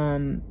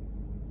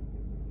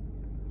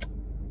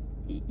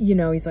 you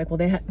know, he's like,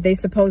 well, they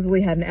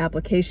supposedly had an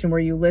application where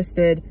you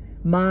listed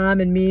mom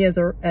and me as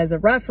a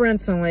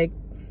reference. And I'm like,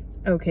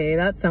 okay,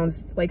 that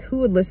sounds like, who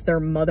would list their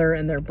mother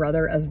and their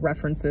brother as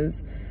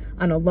references?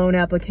 on a loan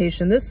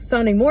application. This is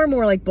sounding more and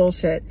more like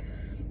bullshit.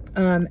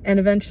 And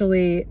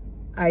eventually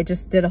I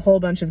just did a whole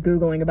bunch of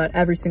Googling about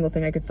every single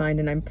thing I could find.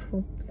 And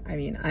I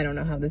mean, I don't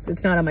know how this,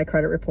 it's not on my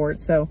credit report.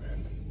 So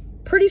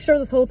pretty sure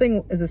this whole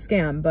thing is a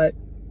scam. But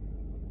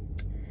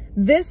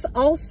this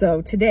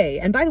also today,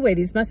 and by the way,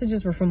 these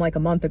messages were from like a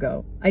month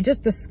ago. I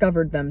just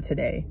discovered them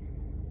today.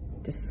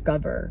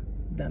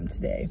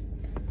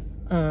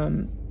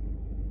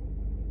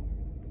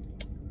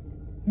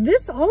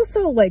 This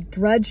also like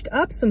dredged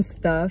up some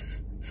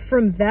stuff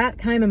from that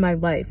time in my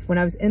life when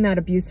I was in that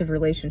abusive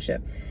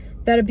relationship.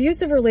 That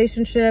abusive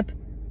relationship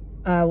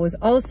was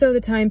also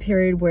the time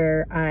period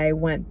where I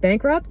went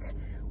bankrupt,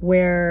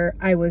 where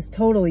I was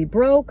totally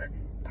broke,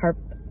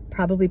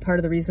 probably part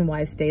of the reason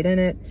why I stayed in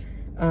it.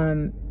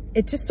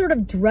 It just sort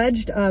of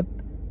dredged up.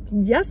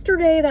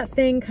 Yesterday, that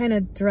thing kind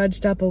of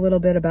dredged up a little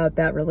bit about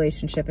that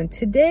relationship. And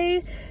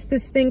today,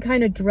 this thing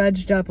kind of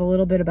dredged up a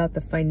little bit about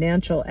the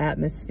financial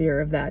atmosphere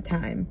of that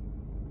time.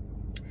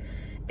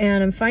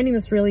 And I'm finding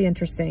this really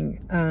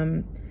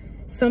interesting.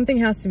 Something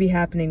has to be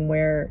happening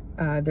where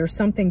there's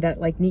something that,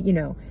 like, you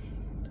know,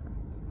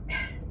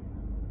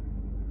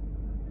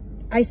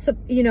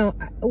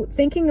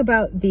 thinking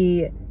about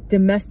the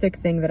domestic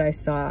thing that I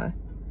saw,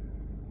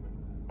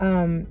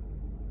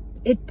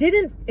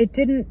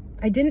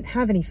 I didn't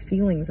have any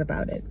feelings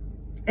about it.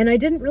 And I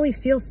didn't really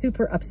feel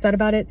super upset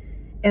about it.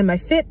 And my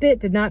Fitbit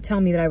did not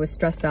tell me that I was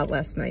stressed out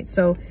last night.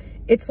 So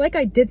it's like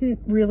I didn't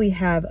really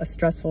have a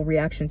stressful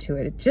reaction to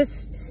it. It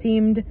just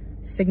seemed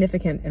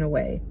significant in a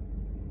way.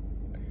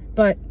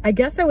 But I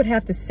guess I would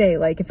have to say,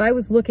 like, if I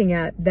was looking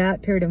at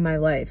that period of my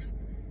life,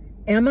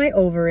 am I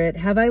over it?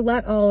 Have I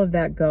let all of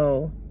that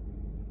go?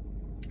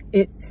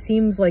 It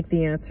seems like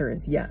the answer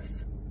is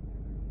yes.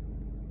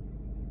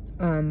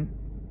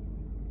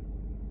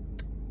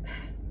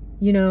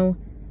 You know,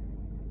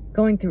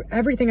 going through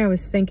everything I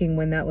was thinking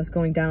when that was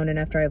going down and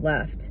after I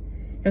left,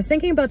 I was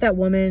thinking about that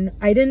woman.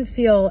 I didn't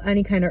feel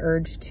any kind of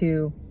urge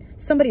to,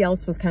 somebody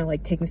else was kind of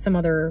like taking, some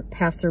other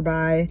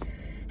passerby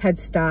had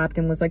stopped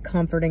and was like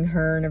comforting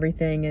her and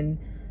everything.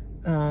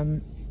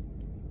 And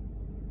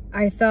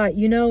I thought,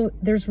 you know,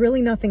 there's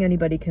really nothing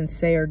anybody can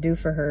say or do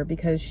for her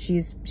because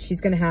she's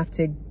going to have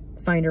to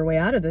find her way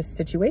out of this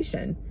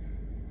situation.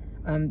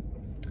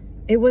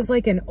 It was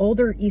like an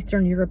older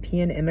Eastern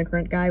European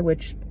immigrant guy,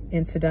 which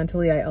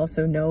incidentally, I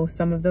also know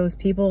some of those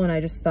people. And I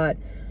just thought,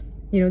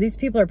 you know, these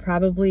people are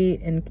probably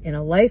in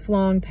a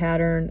lifelong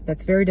pattern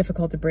that's very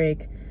difficult to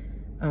break.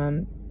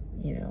 You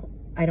know,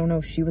 I don't know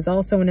if she was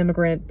also an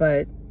immigrant,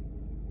 but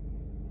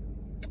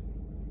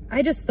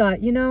I just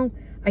thought, you know,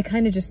 I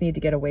kind of just need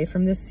to get away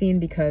from this scene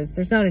because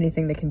there's not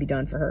anything that can be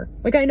done for her.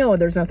 Like, I know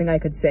there's nothing I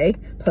could say.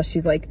 Plus,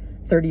 she's like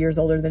 30 years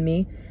older than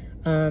me.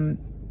 And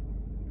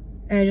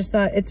I just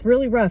thought it's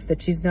really rough that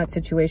she's in that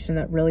situation.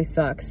 That really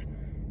sucks.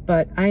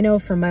 But I know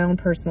from my own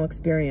personal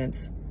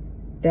experience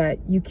that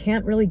you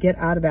can't really get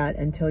out of that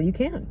until you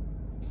can.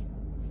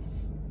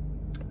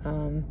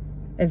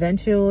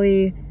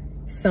 Eventually,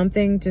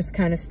 something just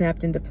kind of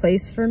snapped into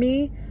place for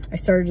me. I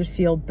started to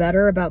feel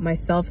better about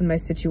myself and my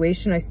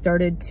situation. I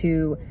started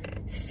to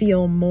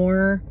feel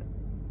more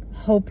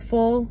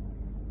hopeful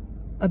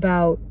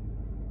about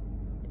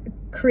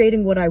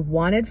creating what I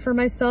wanted for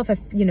myself.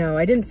 You know,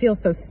 I didn't feel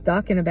so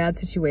stuck in a bad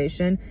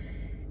situation.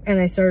 And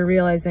I started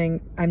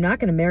realizing I'm not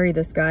going to marry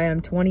this guy.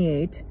 I'm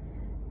 28.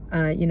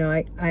 You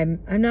know, I'm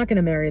not going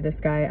to marry this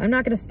guy. I'm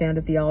not going to stand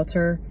at the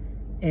altar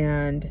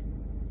and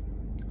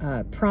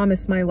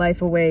promise my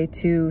life away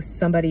to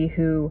somebody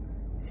who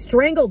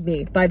strangled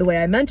me. By the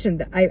way, I mentioned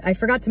that. I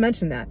forgot to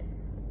mention that.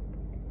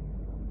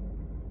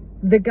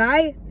 The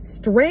guy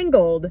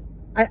strangled,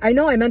 I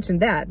know I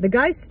mentioned that. The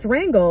guy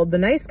strangled the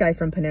nice guy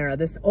from Panera,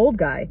 this old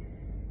guy.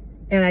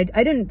 And I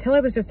didn't, till I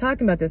was just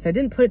talking about this, I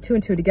didn't put two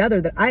and two together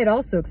that I had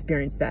also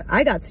experienced that.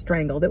 I got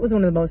strangled. It was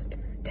one of the most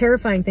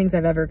terrifying things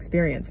I've ever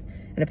experienced.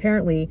 And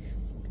apparently,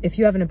 if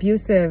you have an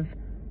abusive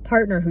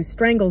partner who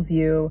strangles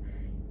you,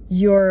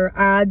 your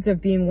odds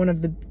of being one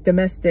of the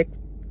domestic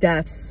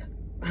deaths,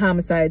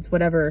 homicides,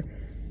 whatever,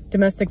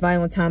 domestic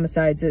violence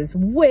homicides is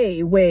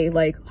way, way,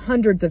 like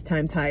hundreds of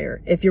times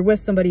higher if you're with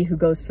somebody who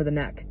goes for the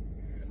neck.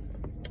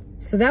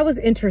 So that was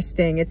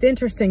interesting. It's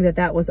interesting that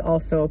that was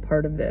also a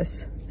part of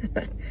this.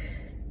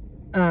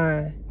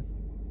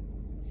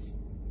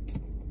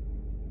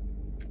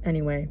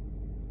 Anyway.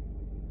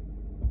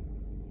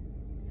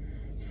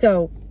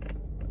 So,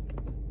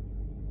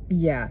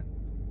 yeah.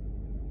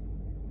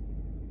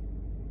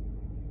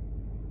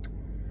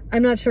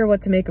 I'm not sure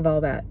what to make of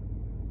all that.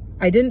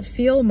 I didn't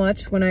feel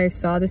much when I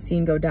saw the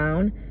scene go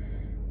down.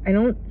 I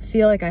don't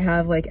feel like I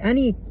have like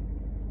any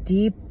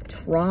deep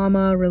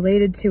trauma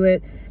related to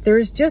it.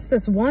 There's just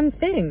this one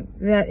thing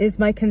that is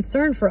my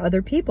concern for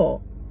other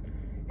people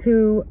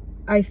who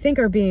I think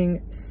are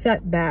being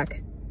set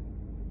back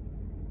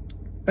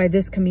by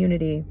this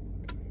community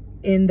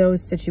in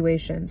those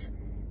situations.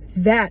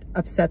 That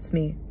upsets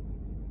me.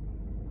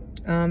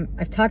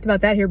 I've talked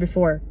about that here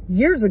before,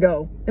 years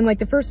ago. In like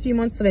the first few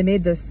months that I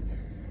made this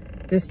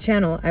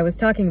channel, I was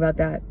talking about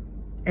that.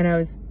 And I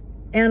was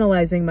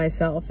analyzing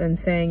myself and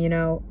saying, you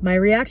know, my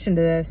reaction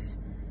to this,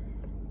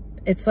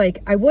 it's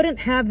like, I wouldn't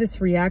have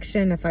this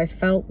reaction if I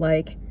felt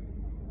like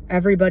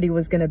everybody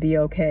was going to be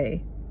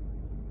okay,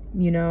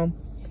 you know?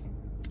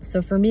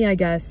 So for me, I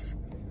guess,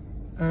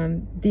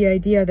 the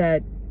idea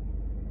that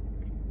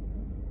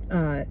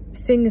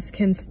things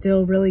can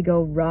still really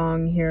go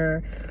wrong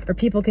here, or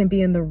people can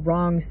be in the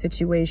wrong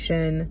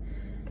situation,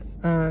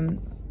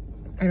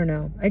 I don't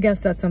know. I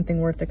guess that's something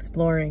worth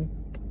exploring.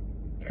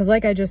 Because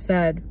like I just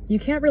said, you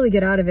can't really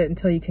get out of it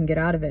until you can get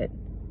out of it.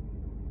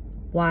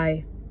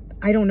 Why?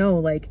 I don't know.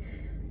 Like,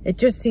 it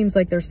just seems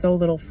like there's so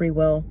little free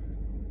will.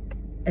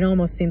 It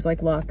almost seems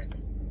like luck.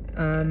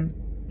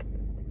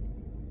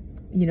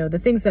 You know, the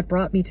things that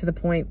brought me to the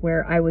point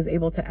where I was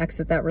able to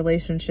exit that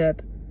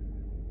relationship,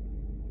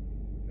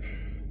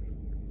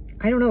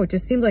 I don't know, it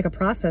just seemed like a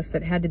process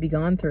that had to be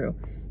gone through.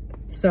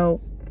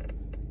 So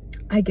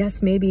I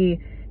guess maybe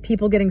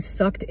people getting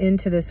sucked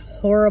into this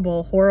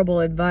horrible, horrible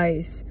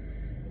advice,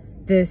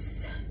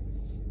 this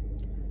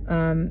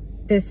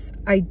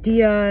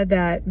idea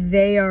that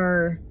they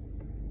are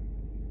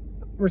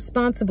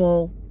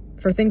responsible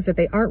for things that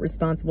they aren't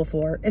responsible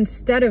for,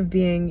 instead of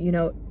being, you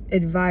know,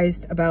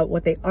 advised about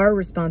what they are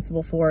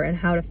responsible for and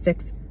how to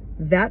fix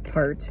that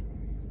part.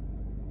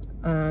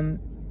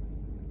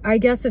 I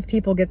guess if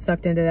people get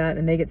sucked into that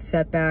and they get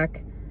set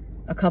back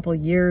a couple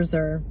years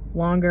or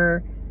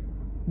longer,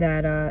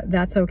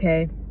 that's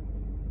okay.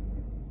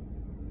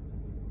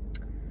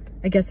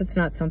 I guess it's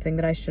not something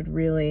that I should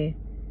really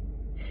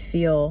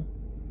feel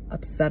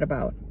upset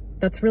about.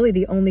 That's really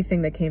the only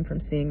thing that came from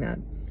seeing that.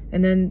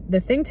 And then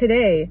the thing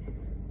today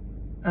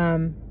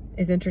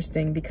is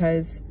interesting,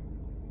 because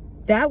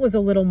that was a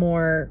little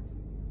more,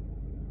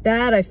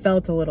 that I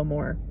felt a little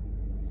more.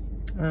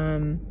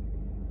 I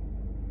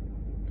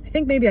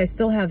think maybe I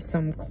still have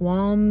some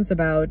qualms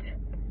about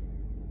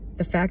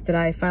the fact that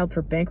I filed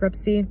for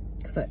bankruptcy,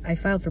 because I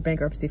filed for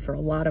bankruptcy for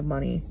a lot of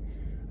money,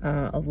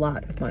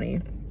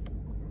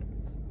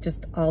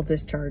 just all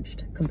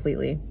discharged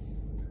completely.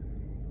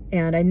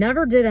 And I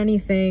never did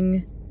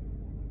anything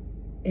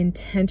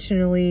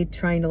intentionally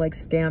trying to like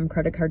scam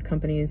credit card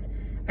companies.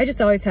 I just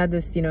always had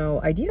this, you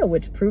know, idea,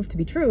 which proved to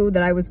be true,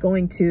 that I was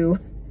going to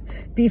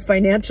be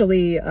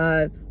financially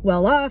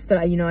well off, that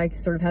I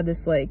sort of had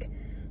this like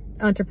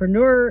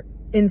entrepreneur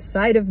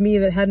inside of me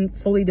that hadn't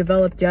fully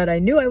developed yet. I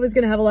knew I was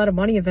going to have a lot of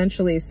money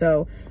eventually,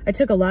 so I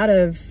took a lot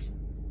of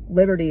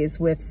liberties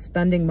with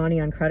spending money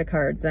on credit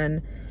cards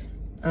and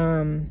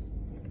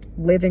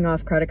living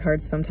off credit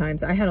cards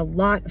sometimes. I had a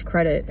lot of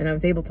credit and I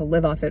was able to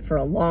live off it for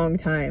a long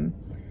time.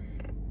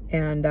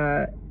 And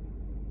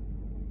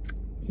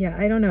yeah,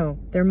 I don't know.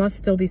 There must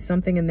still be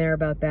something in there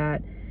about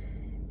that.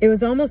 It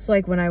was almost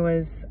like when I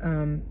was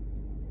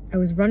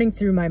running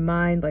through my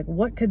mind, like,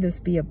 what could this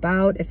be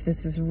about if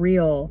this is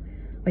real?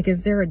 Like,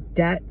 is there a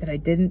debt that I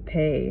didn't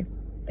pay?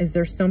 Is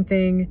there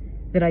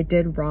something that I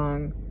did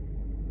wrong?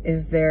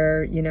 Is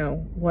there, you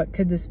know, what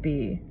could this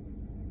be?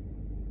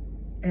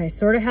 And I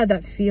sort of had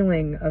that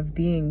feeling of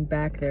being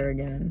back there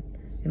again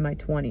in my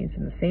 20s,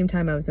 and the same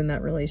time I was in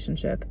that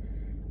relationship.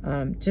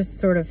 Just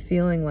sort of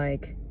feeling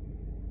like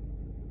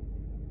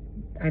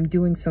I'm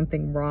doing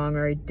something wrong,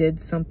 or I did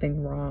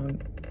something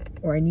wrong,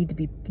 or I need to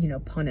be, you know,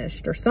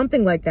 punished or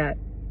something like that.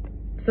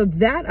 So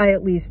that I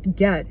at least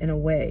get in a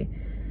way.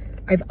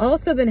 I've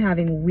also been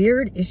having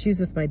weird issues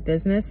with my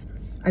business.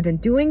 I've been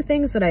doing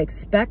things that I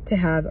expect to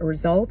have a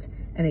result,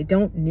 and they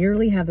don't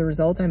nearly have the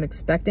result I'm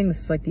expecting. This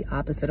is like the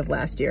opposite of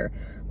last year.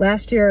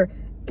 Last year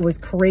was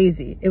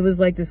crazy. It was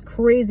like this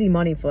crazy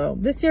money flow.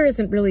 This year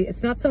isn't really,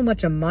 it's not so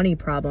much a money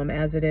problem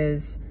as it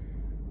is,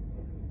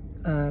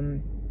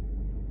 I'm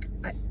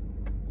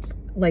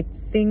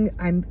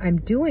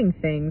doing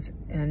things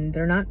and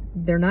they're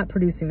not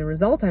producing the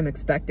result I'm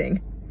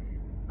expecting.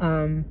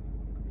 And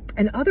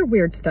other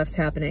weird stuff's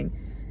happening.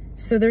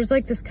 So there's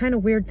like this kind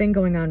of weird thing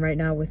going on right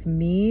now with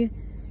me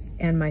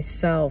and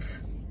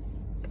myself,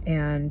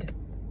 and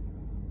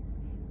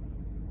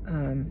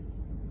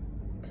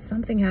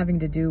something having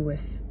to do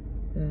with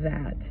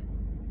that.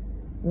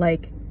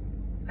 Like,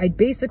 I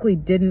basically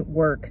didn't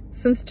work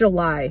since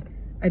July.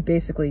 I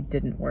basically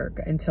didn't work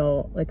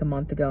until like a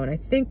month ago. And I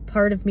think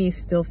part of me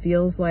still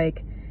feels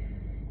like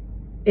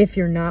if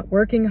you're not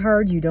working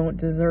hard, you don't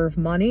deserve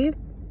money.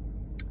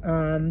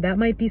 That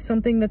might be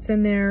something that's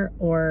in there,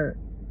 or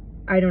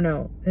I don't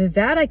know.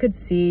 That I could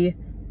see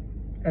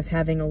as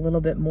having a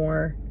little bit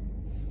more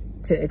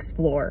to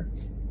explore.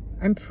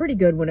 I'm pretty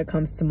good when it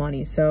comes to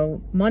money.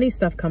 So money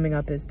stuff coming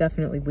up is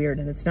definitely weird,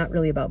 and it's not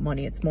really about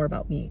money. It's more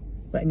about me.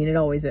 But I mean, it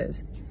always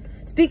is.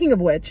 Speaking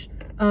of which,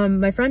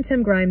 my friend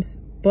Tim Grimes'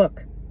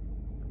 book,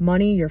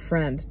 Money, Your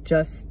Friend,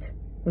 just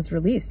was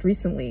released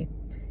recently.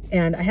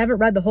 And I haven't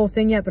read the whole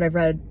thing yet, but I've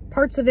read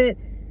parts of it.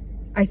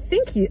 I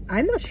think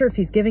I'm not sure if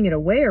he's giving it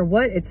away or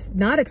what. It's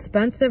not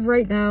expensive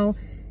right now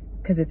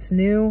because it's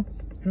new.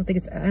 I don't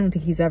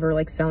think he's ever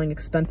like selling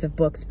expensive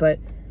books, but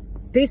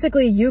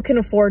basically you can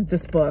afford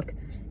this book,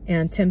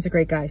 and Tim's a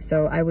great guy.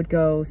 So I would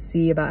go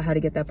see about how to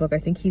get that book. I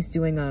think he's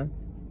doing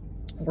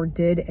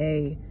did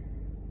a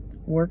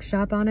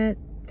workshop on it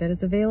that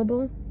is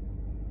available.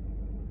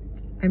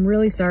 I'm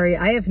really sorry.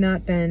 I have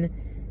not been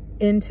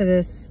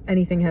into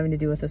anything having to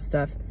do with this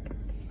stuff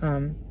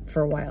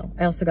for a while.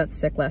 I also got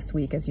sick last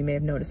week, as you may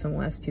have noticed in the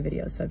last 2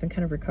 videos, so I've been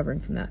kind of recovering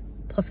from that,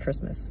 plus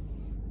Christmas.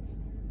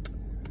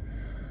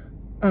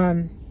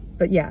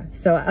 But yeah,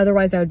 so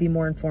otherwise I would be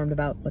more informed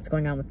about what's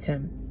going on with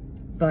Tim.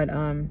 But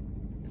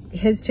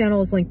his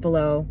channel is linked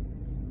below.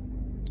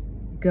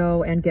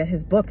 Go and get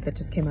his book that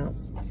just came out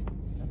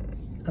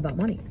about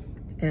money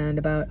and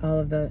about all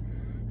of the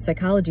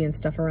psychology and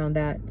stuff around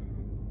that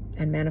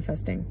and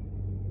manifesting.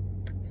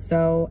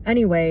 So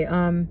anyway,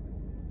 I'm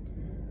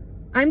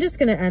just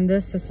going to end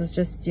this. This is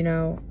just, you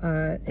know,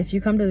 if you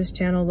come to this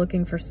channel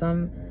looking for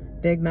some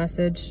big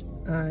message,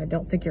 I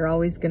don't think you're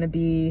always going to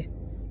be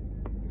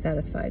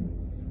satisfied.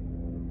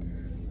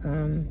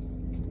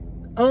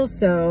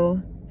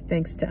 Also,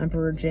 thanks to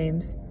Emperor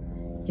James,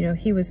 you know,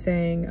 he was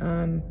saying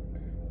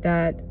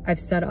that I've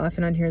said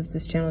often on here that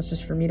this channel is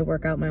just for me to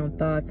work out my own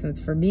thoughts, and it's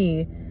for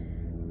me.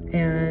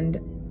 And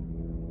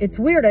it's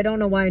weird. I don't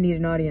know why I need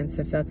an audience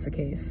if that's the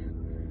case.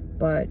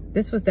 But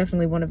this was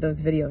definitely one of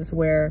those videos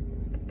where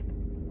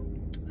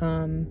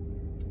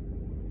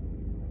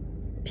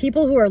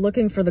people who are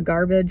looking for the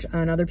garbage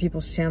on other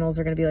people's channels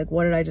are going to be like,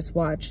 what did I just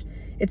watch?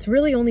 It's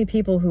really only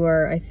people who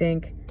are, I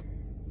think,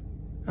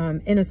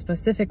 in a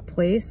specific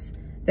place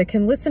that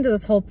can listen to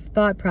this whole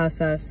thought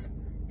process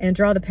and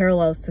draw the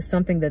parallels to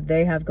something that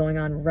they have going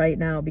on right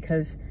now,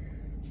 because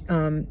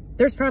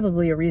there's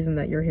probably a reason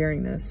that you're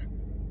hearing this.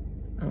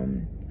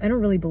 I don't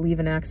really believe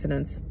in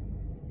accidents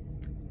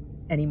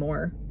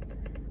anymore,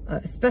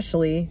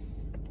 especially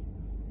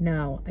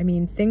now. I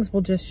mean, things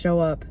will just show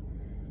up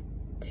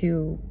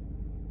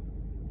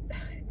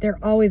they're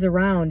always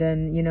around,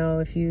 and you know,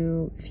 if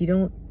you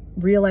don't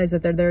realize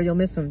that they're there, you'll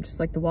miss them, just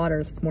like the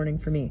water this morning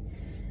for me.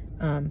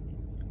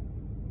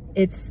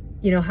 It's,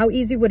 you know, how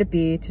easy would it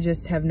be to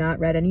just have not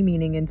read any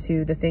meaning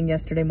into the thing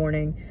yesterday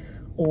morning,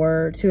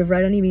 or to have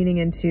read any meaning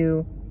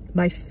into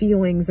my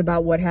feelings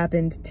about what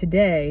happened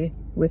today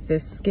with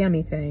this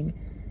scammy thing.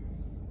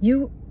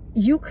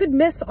 You could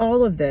miss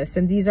all of this,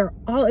 and these are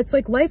all, it's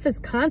like life is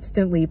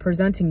constantly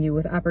presenting you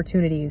with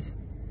opportunities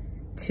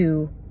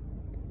to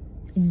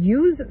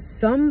use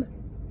some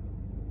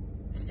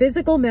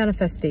physical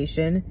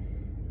manifestation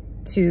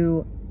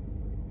to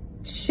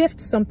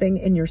shift something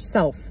in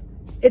yourself.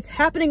 It's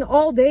happening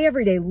all day,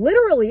 every day,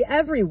 literally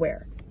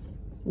everywhere.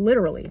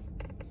 Literally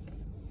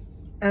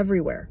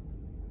everywhere.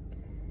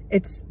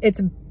 It's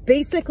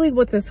basically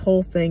what this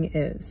whole thing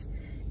is.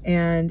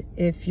 And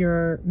if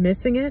you're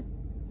missing it,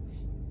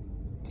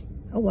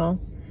 oh well.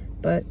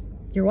 But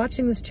you're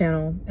watching this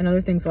channel and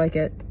other things like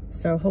it,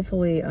 so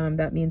hopefully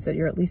that means that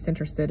you're at least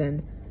interested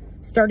in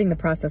starting the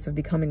process of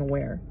becoming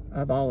aware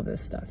of all of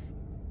this stuff.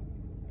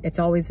 It's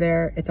always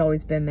there. It's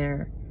always been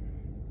there.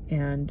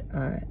 And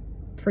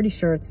pretty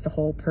sure it's the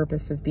whole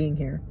purpose of being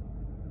here,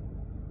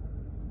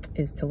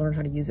 is to learn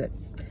how to use it.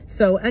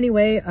 So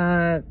anyway,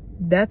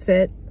 that's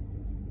it.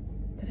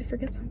 Did I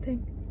forget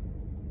something?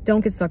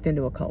 Don't get sucked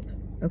into a cult,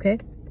 okay?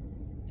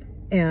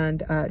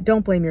 And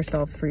don't blame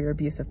yourself for your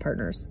abusive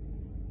partner's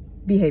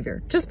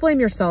behavior. Just blame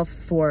yourself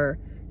for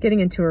getting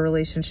into a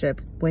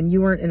relationship when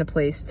you weren't in a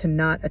place to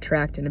not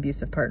attract an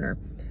abusive partner.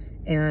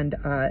 And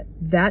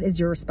that is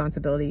your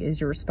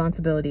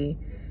responsibility,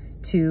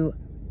 to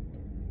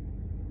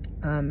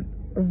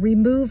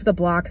remove the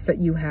blocks that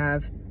you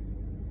have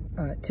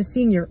to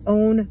seeing your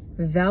own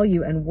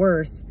value and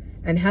worth,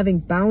 and having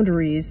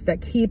boundaries that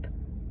keep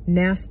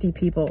nasty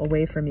people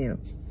away from you.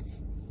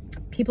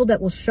 People that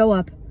will show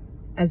up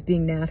as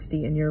being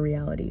nasty in your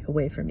reality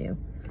away from you.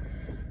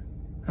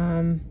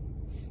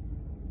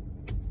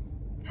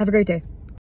 Have a great day.